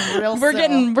we're getting real. We're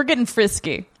getting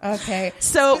frisky. Okay.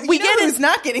 So we get who's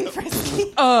not getting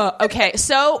frisky. Okay,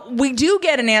 so we do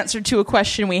get an answer to a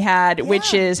question we had,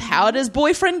 which is how does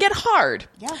boyfriend get hard?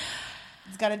 Yeah.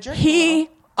 He's got a jerk. He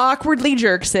awkwardly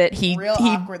jerks it. He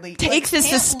awkwardly takes his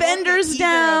can't suspenders look at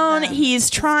either down. of them.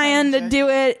 He's trying to do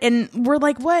it, and we're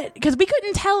like, what? Because we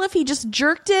couldn't tell if he just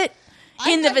jerked it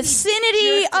in the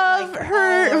vicinity of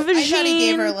her vagina. I thought he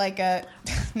gave her like a...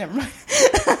 Never mind.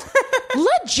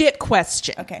 Legit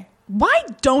question. Okay. Why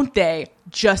don't they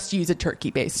just use a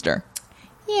turkey baster?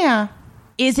 Yeah.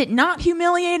 Is it not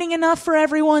humiliating enough for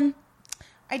everyone?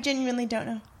 I genuinely don't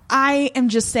know. I am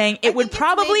just saying it would think it's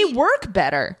probably maybe work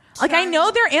better. Like, I know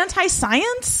they're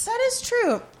anti-science. That is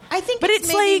true. I think But it's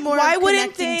it's maybe like, more why of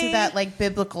wouldn't connecting they- to that like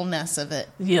biblicalness of it.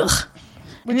 Ugh.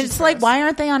 And is it's like, gross. why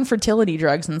aren't they on fertility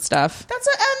drugs and stuff? That's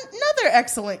another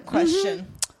excellent question.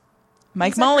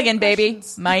 Mike These are Mulligan, great baby.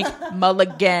 questions. Mike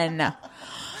Mulligan.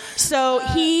 So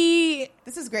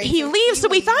This is great. he So leaves. So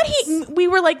we leaves. thought we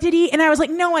were like, did he? And I was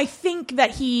like, no, I think that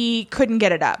he couldn't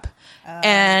get it up.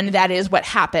 And that is what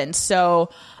happened. So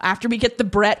after we get the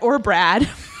Brett or Brad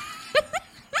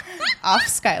Off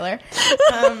Skylar.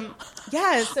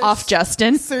 Yeah. So off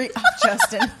Justin. Off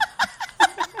Justin.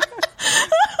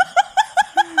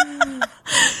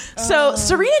 So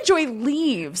Serena Joy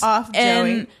leaves Off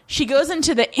and Joey. she goes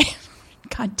into the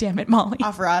God damn it, Molly.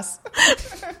 Off Ross.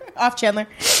 Off Chandler.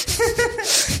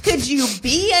 Could you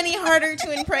be any harder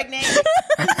to impregnate?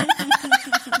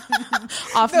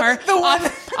 Off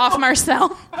off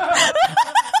Marcel.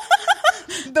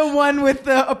 The one with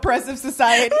the oppressive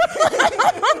society.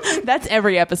 That's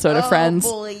every episode of Friends.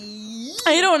 Boy.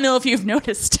 I don't know if you've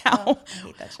noticed how I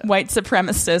hate that show. white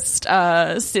supremacist,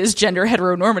 cisgender,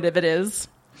 heteronormative it is.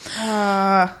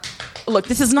 Look,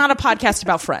 this is not a podcast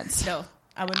about Friends. No.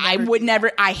 I would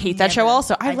never. I hate that show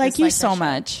also. I like you dislike so that show.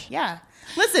 much. Yeah.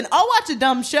 Listen, I'll watch a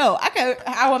dumb show. I could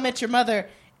How I Met Your Mother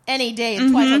any day,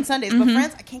 twice on Sundays. But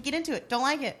Friends, I can't get into it. Don't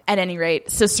like it. At any rate,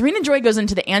 so Serena Joy goes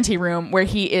into the ante room where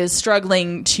he is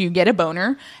struggling to get a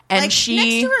boner, and Like, she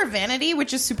next to her vanity,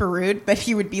 which is super rude, that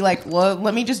he would be like, well,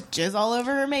 let me just jizz all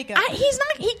over her makeup. he's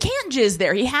not. He can't jizz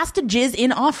there. He has to jizz in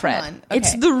Offred. Come on. Okay.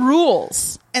 It's the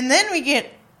rules. And then we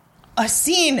get a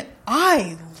scene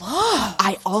I love.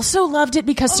 I also loved it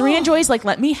because Serena Joy's like,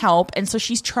 let me help. And so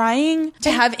she's trying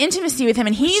to have intimacy with him,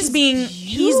 and he's being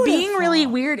beautiful. really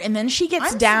weird. And then she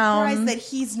gets I'm down. surprised that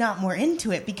he's not more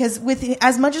into it, because with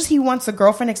as much as he wants the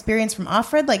girlfriend experience from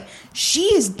Offred, like, she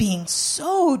is being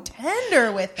so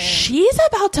tender with him. She's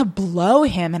about to blow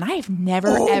him, and I've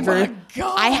never my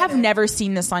God. I have never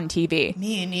seen this on TV.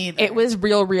 Me neither. It was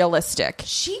realistic.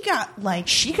 She got like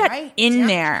got in down.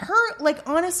 there. Her, like,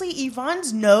 honestly,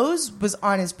 Yvonne's nose was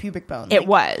on his pubic bone. It Like,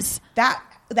 was. that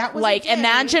was Like, okay.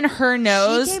 imagine her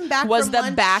nose She came back was from the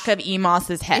lunch. back of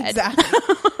Emos's head. Exactly.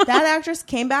 That actress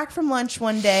came back from lunch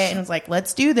one day and was like,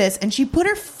 let's do this. And she put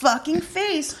her fucking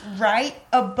face right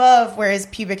above where his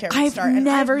pubic hair would I've start. And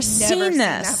never seen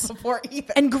that this. before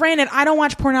either. And granted, I don't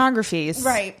watch pornographies.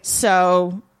 Right.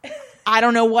 So I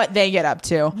don't know what they get up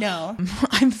to. No.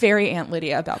 I'm very Aunt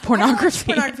Lydia about I watch pornography.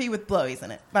 pornography with blowies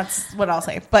in it. That's what I'll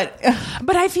say. But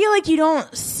But I feel like you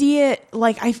don't see it.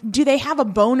 Like, do they have a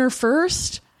boner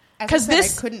first? because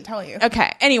I couldn't tell you.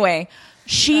 Okay. Anyway,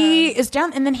 she is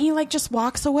down, and then he like just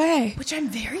walks away. Which I'm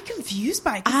very confused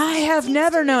by. 'cause I it have seems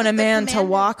never to me known that a the man to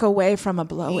commander- walk away from a Me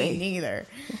blowy. neither.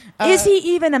 Is he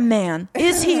even a man?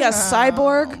 Is he a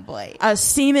cyborg? Oh, boy. A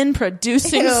semen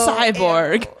producing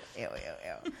cyborg? Ew.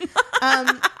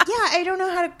 Yeah, I don't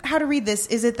know how to read this.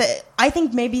 Is it that I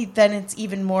think maybe then it's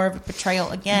even more of a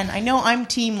betrayal again? I know I'm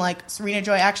team like Serena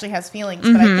Joy actually has feelings,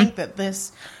 but I think that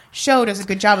this show does a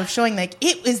good job of showing like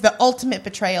it is the ultimate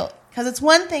betrayal. Because it's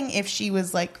one thing if she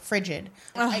was like frigid.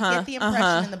 I get the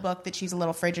impression in the book that she's a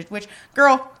little frigid, which,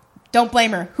 girl, don't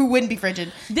blame her. Who wouldn't be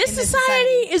frigid? This in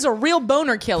society is a real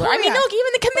boner killer. I mean, Correct. look,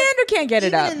 even the commander can't get it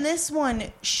Even up. in this one,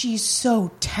 she's so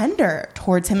tender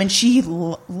towards him, and she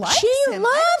likes She him.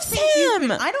 loves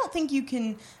him. I don't think you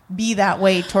can be that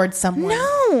way towards someone.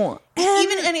 No.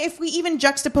 And if we even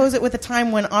juxtapose it with a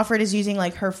time when Offred is using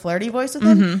like her flirty voice with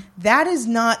him,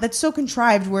 that's so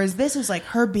contrived. Whereas this is like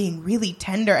her being really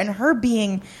tender and her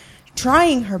being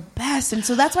trying her best, and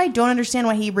so that's why I don't understand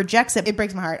why he rejects it. It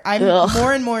breaks my heart. I'm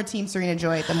more and more Team Serena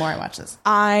Joy the more I watch this.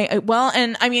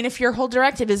 And I mean, if your whole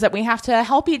directive is that we have to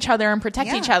help each other and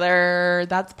protect each other,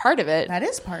 that's part of it. That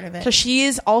is part of it. So she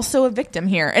is also a victim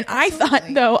here. And absolutely. I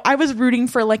thought, though, I was rooting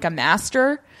for like a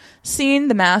Master scene,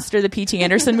 The Master, the P.T.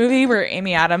 Anderson movie, where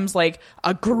Amy Adams like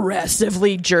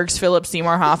aggressively jerks Philip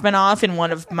Seymour Hoffman off in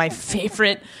one of my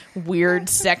favorite weird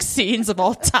sex scenes of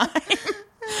all time.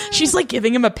 She's like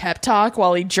giving him a pep talk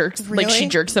while he jerks, like she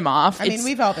jerks him off. I mean,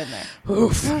 we've all been there.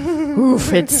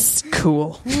 Oof, it's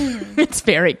cool. It's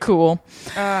very cool.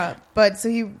 But so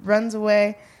he runs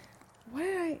away. What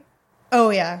did I? Oh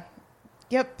yeah,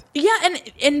 yep. Yeah,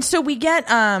 and so we get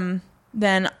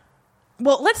then.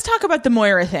 Well, let's talk about the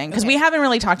Moira thing, because we haven't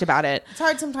really talked about it. It's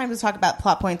hard sometimes to talk about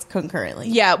plot points concurrently.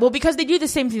 Yeah, well, because they do the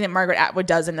same thing that Margaret Atwood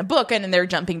does in the book, and then they're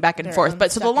jumping back and forth.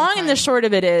 But so the long and the short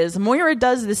of it is, Moira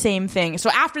does the same thing. So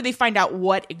after they find out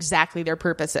what exactly their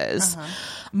purpose is,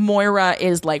 Moira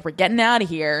is like, we're getting out of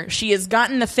here. She has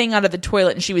gotten the thing out of the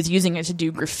toilet, and she was using it to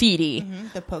do graffiti.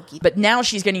 The pokey. But now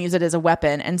she's going to use it as a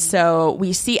weapon. And so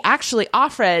we see, actually,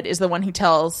 Offred is the one who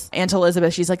tells Aunt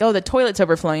Elizabeth, she's like, oh, the toilet's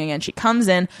overflowing again. She comes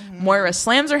in, Moira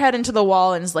slams her head into the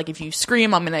wall and is like, if you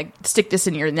scream, I'm going to stick this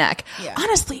in your neck. Yeah.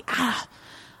 Honestly, I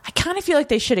kind of feel like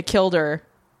they should have killed her.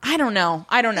 I don't know.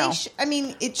 I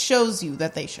mean, it shows you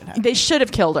that they should have. They should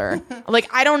have killed her. Like,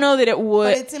 I don't know that it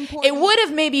would. But it's important. It would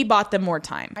have maybe bought them more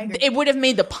time. It would have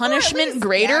made the punishment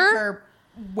greater.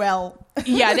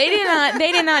 Yeah, they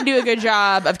did not do a good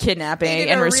job of kidnapping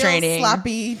and restraining. Real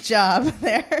sloppy job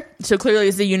there. So clearly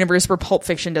it's the universe where Pulp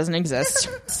Fiction doesn't exist.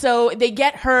 So they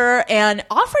get her, and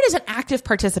Offred is an active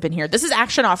participant here. This is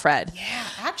Action Offred. Yeah,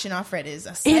 Action Offred is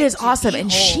a sight. It is awesome,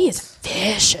 and she is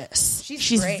vicious.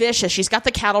 She's vicious. She's got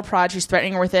the cattle prod. She's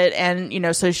threatening her with it, and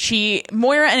so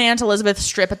Moira and Aunt Elizabeth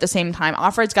strip at the same time.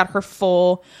 Offred's got her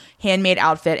full handmade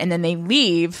outfit, and then they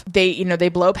leave. They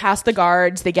blow past the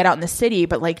guards. They get out in the city,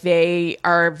 but like they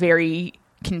are very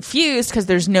confused because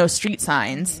there's no street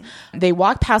signs. They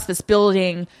walk past this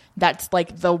building that's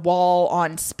like the Wall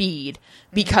on speed,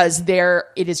 because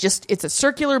it's a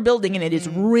circular building, and it is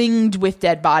ringed with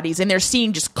dead bodies, and they're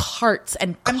seeing just carts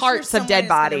and carts of dead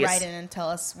bodies. Write in and tell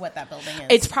us what that building is.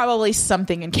 It's probably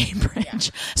something in Cambridge. Yeah.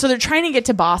 So they're trying to get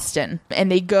to Boston,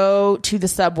 and they go to the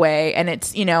subway, and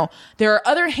it's there are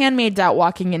other handmaids out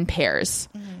walking in pairs.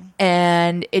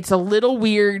 And it's a little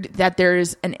weird that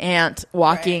there's an aunt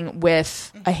walking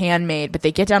with a handmaid, but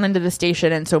they get down into the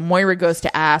station, and so Moira goes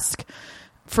to ask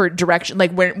for direction,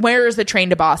 like where is the train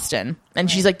to Boston?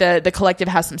 And she's like, the collective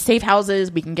has some safe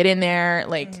houses, we can get in there,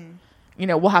 like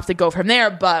we'll have to go from there,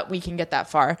 but we can get that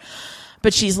far.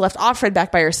 But she's left Offred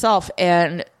back by herself,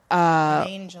 and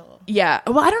angel. Yeah,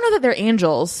 well, I don't know that they're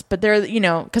angels, but they're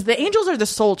because the angels are the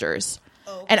soldiers.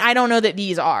 And I don't know that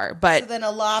these are, but so then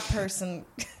a law person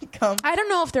comes. I don't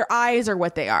know if they're eyes or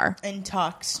what they are. And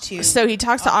talks to. So he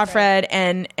talks to Offred,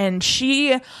 and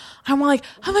she. I'm like,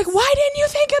 why didn't you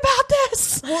think about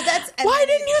this? Well, why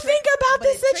didn't you think about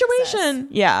this situation?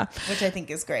 Yeah, which I think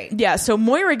is great. Yeah. So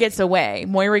Moira gets away.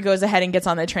 Moira goes ahead and gets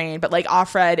on the train, but like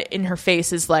Offred in her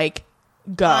face is like,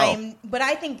 go. But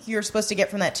I think you're supposed to get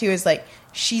from that too is like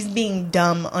she's being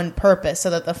dumb on purpose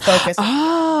so that the focus.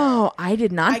 Oh, I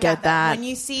did not get that. When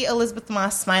you see Elizabeth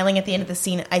Moss smiling at the end of the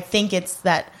scene, I think it's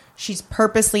that she's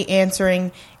purposely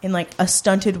answering in like a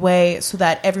stunted way so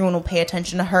that everyone will pay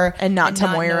attention to her and not to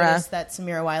Moira. Notice that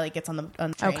Samira Wiley gets on the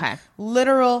train. Okay,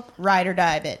 literal ride or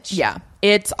die bitch. Yeah.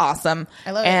 It's awesome.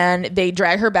 I love it. And they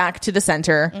drag her back to the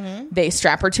center. They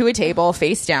strap her to a table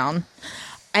face down.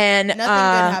 And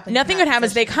nothing good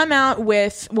happens. They come out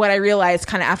with what I realized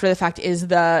kind of after the fact is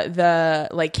the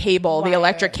like cable, the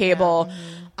electric cable. Yeah.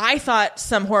 I thought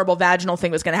some horrible vaginal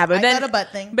thing was going to happen. I thought a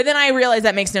butt thing. But then I realized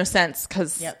that makes no sense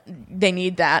because they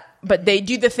need that. But they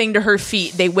do the thing to her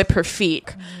feet. They whip her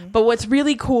feet. But what's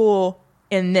really cool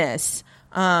in this,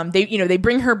 they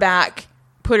bring her back,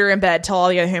 put her in bed, tell all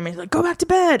the other handmaids, like, go back to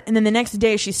bed. And then the next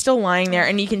day she's still lying there,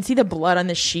 and you can see the blood on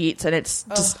the sheets, and it's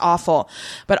just awful.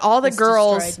 But all the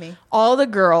girls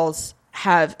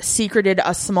have secreted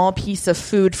a small piece of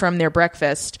food from their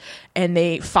breakfast, and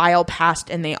they file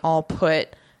past, and they all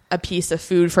put a piece of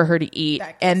food for her to eat,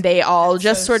 and they all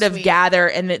just sort of gather,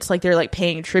 and it's like they're like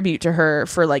paying tribute to her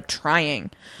for like trying.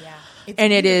 Yeah,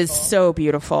 and it is so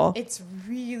beautiful. It's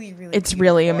really it's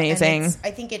really amazing.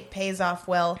 I think it pays off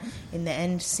well in the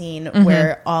end scene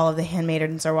where all of the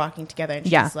handmaidens are walking together, and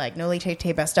she's like, "Noli te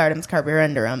bastardorum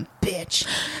carborundum, bitch."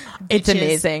 It's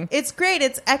amazing. It's great.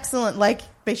 It's excellent. Like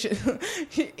they should,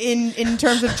 in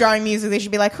terms of drawing music, they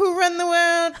should be like, "Who run the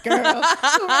world, girls?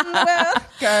 Who run the world,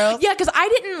 girls?" Yeah, because I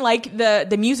didn't like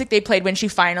the music they played when she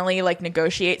finally like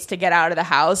negotiates to get out of the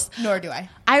house. Nor do I.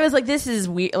 I was like, this is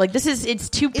weird. Like, it's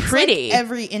too pretty. Like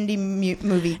every indie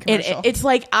movie commercial. It's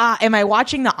like, am I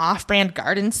watching the Off-Brand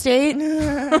Garden State?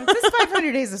 This is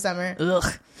 500 Days of Summer.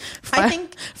 Ugh. I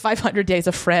think 500 Days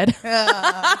of Fred.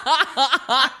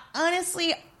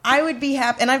 Honestly, I would be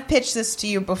happy, and I've pitched this to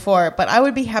you before, but I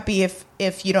would be happy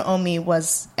if You Don't Own Me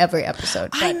was every episode.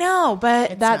 I know,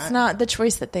 but that's not the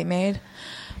choice that they made.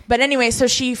 But anyway, so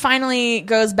she finally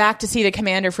goes back to see the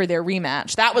commander for their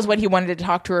rematch. That was what he wanted to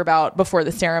talk to her about before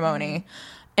the ceremony.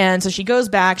 And so she goes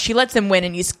back, she lets him win,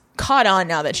 and he's caught on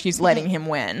now that she's letting him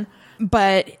win.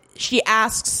 But she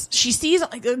sees,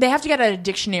 they have to get out a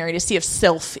dictionary to see if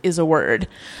sylph is a word.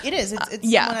 It is.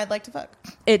 It's someone I'd like to fuck.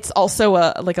 It's also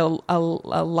a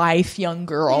life young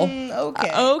girl.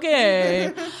 Okay.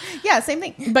 Okay. Yeah, same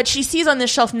thing. But she sees on the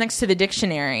shelf next to the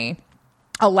dictionary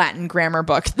a Latin grammar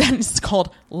book that is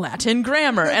called Latin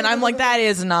Grammar. And I'm like, that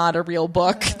is not a real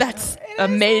book. That's a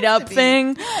made-up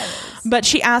thing. Yes. But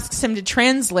she asks him to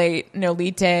translate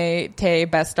Nolite te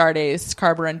bastardes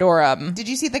carborundorum. Did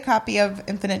you see the copy of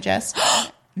Infinite Jest?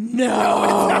 No,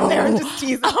 it's not there. I'm just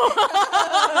teasing.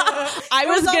 I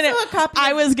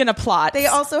was gonna plot. They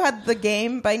also had The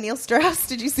Game by Neil Strauss.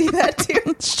 Did you see that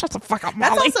too? Shut the fuck up,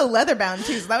 Molly. That's also leather bound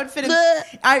too, so that would fit in.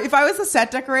 If I was a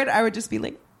set decorator, I would just be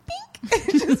like, pink,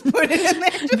 just put it in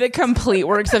there. The complete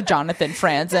works of Jonathan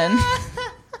Franzen.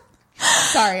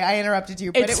 Sorry, I interrupted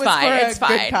you, but it's it was for a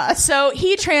good cause. So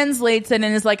he translates it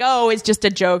and is like, oh, it's just a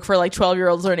joke for like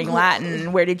 12-year-olds learning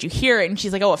Latin. Where did you hear it? And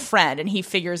she's like, oh, a friend. And he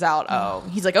figures out,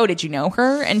 he's like, oh, did you know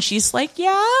her? And she's like,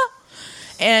 yeah.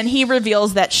 And he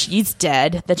reveals that she's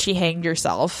dead, that she hanged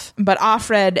herself. But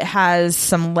Offred has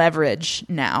some leverage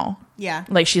now. Yeah.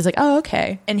 Like, she's like, oh,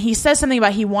 okay. And he says something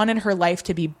about he wanted her life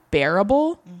to be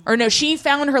bearable. Mm-hmm. Or no, she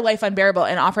found her life unbearable.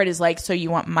 And Offred is like, so you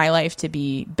want my life to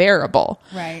be bearable?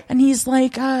 Right. And he's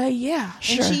like, yeah,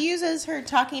 sure. And she uses her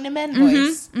talking to men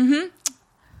voice. Mm-hmm.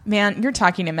 Man, your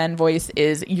talking to men voice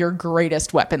is your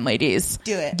greatest weapon, ladies.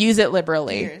 Do it. Use it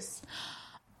liberally. Cheers.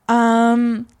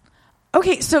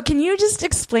 Okay, so can you just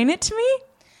explain it to me?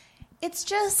 It's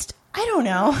just, I don't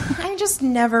know. I just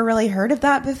never really heard of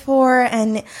that before,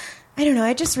 and I don't know.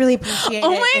 I just really appreciate it.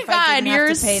 Oh my God,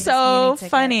 you're so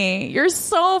funny. You're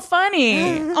so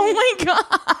funny. Oh my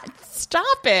God.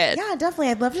 Stop it. Yeah, definitely.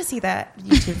 I'd love to see that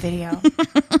YouTube video.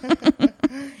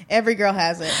 Every girl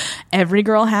has it. Every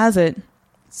girl has it.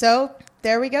 So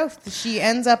there we go. She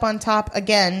ends up on top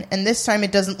again, and this time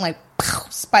it doesn't like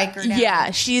spike her down. Yeah,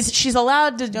 she's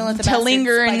allowed to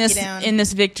linger in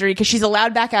this victory because she's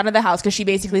allowed back out of the house because she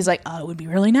basically is like, oh, it would be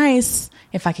really nice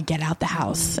if I could get out the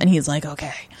house. And he's like,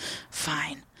 okay,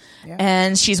 fine. Yeah.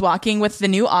 And she's walking with the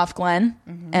new Offglen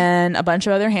and a bunch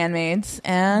of other handmaids,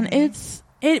 and we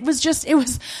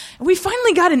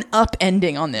finally got an up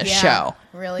ending on this show,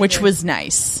 really which good. Was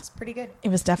nice. It's pretty good. It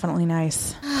was definitely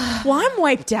nice. Well, I'm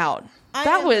wiped out.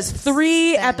 That was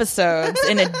 3 episodes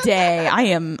in a day. I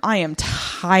am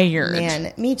tired.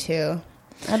 Man, me too.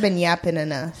 I've been yapping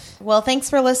enough. Well, thanks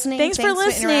for listening. Thanks for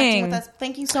interacting with us.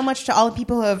 Thank you so much to all the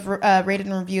people who have rated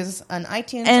and reviewed us on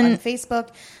iTunes, on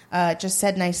Facebook. Just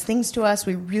said nice things to us.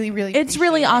 We really, really it's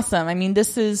really awesome. I mean,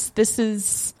 this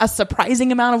is a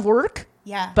surprising amount of work.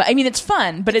 Yeah, but I mean, it's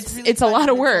fun, but it's really a lot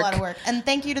of work. It's a lot of work. And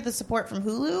thank you to the support from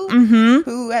Hulu,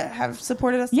 who have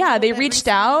supported us. Yeah, they reached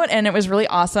out, and it was really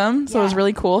awesome. So it was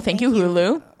really cool. Thank you,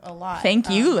 Hulu. A lot.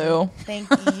 Thank you, Lou. Thank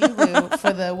you, Lou,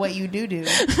 for the what you do.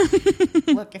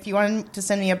 Look, if you wanted to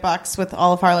send me a box with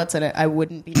all of Harlots in it, I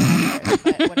wouldn't be mad at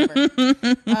it, but whatever.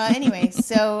 Anyway,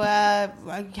 so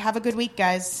have a good week,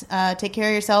 guys. Take care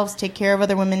of yourselves. Take care of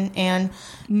other women. And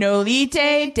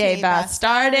Nolite de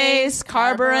bastardes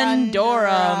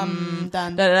carborundorum.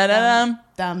 Dum dum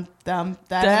dum dum dum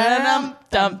dum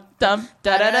dum dum dum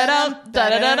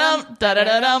dum dum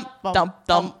dum dum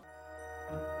dum.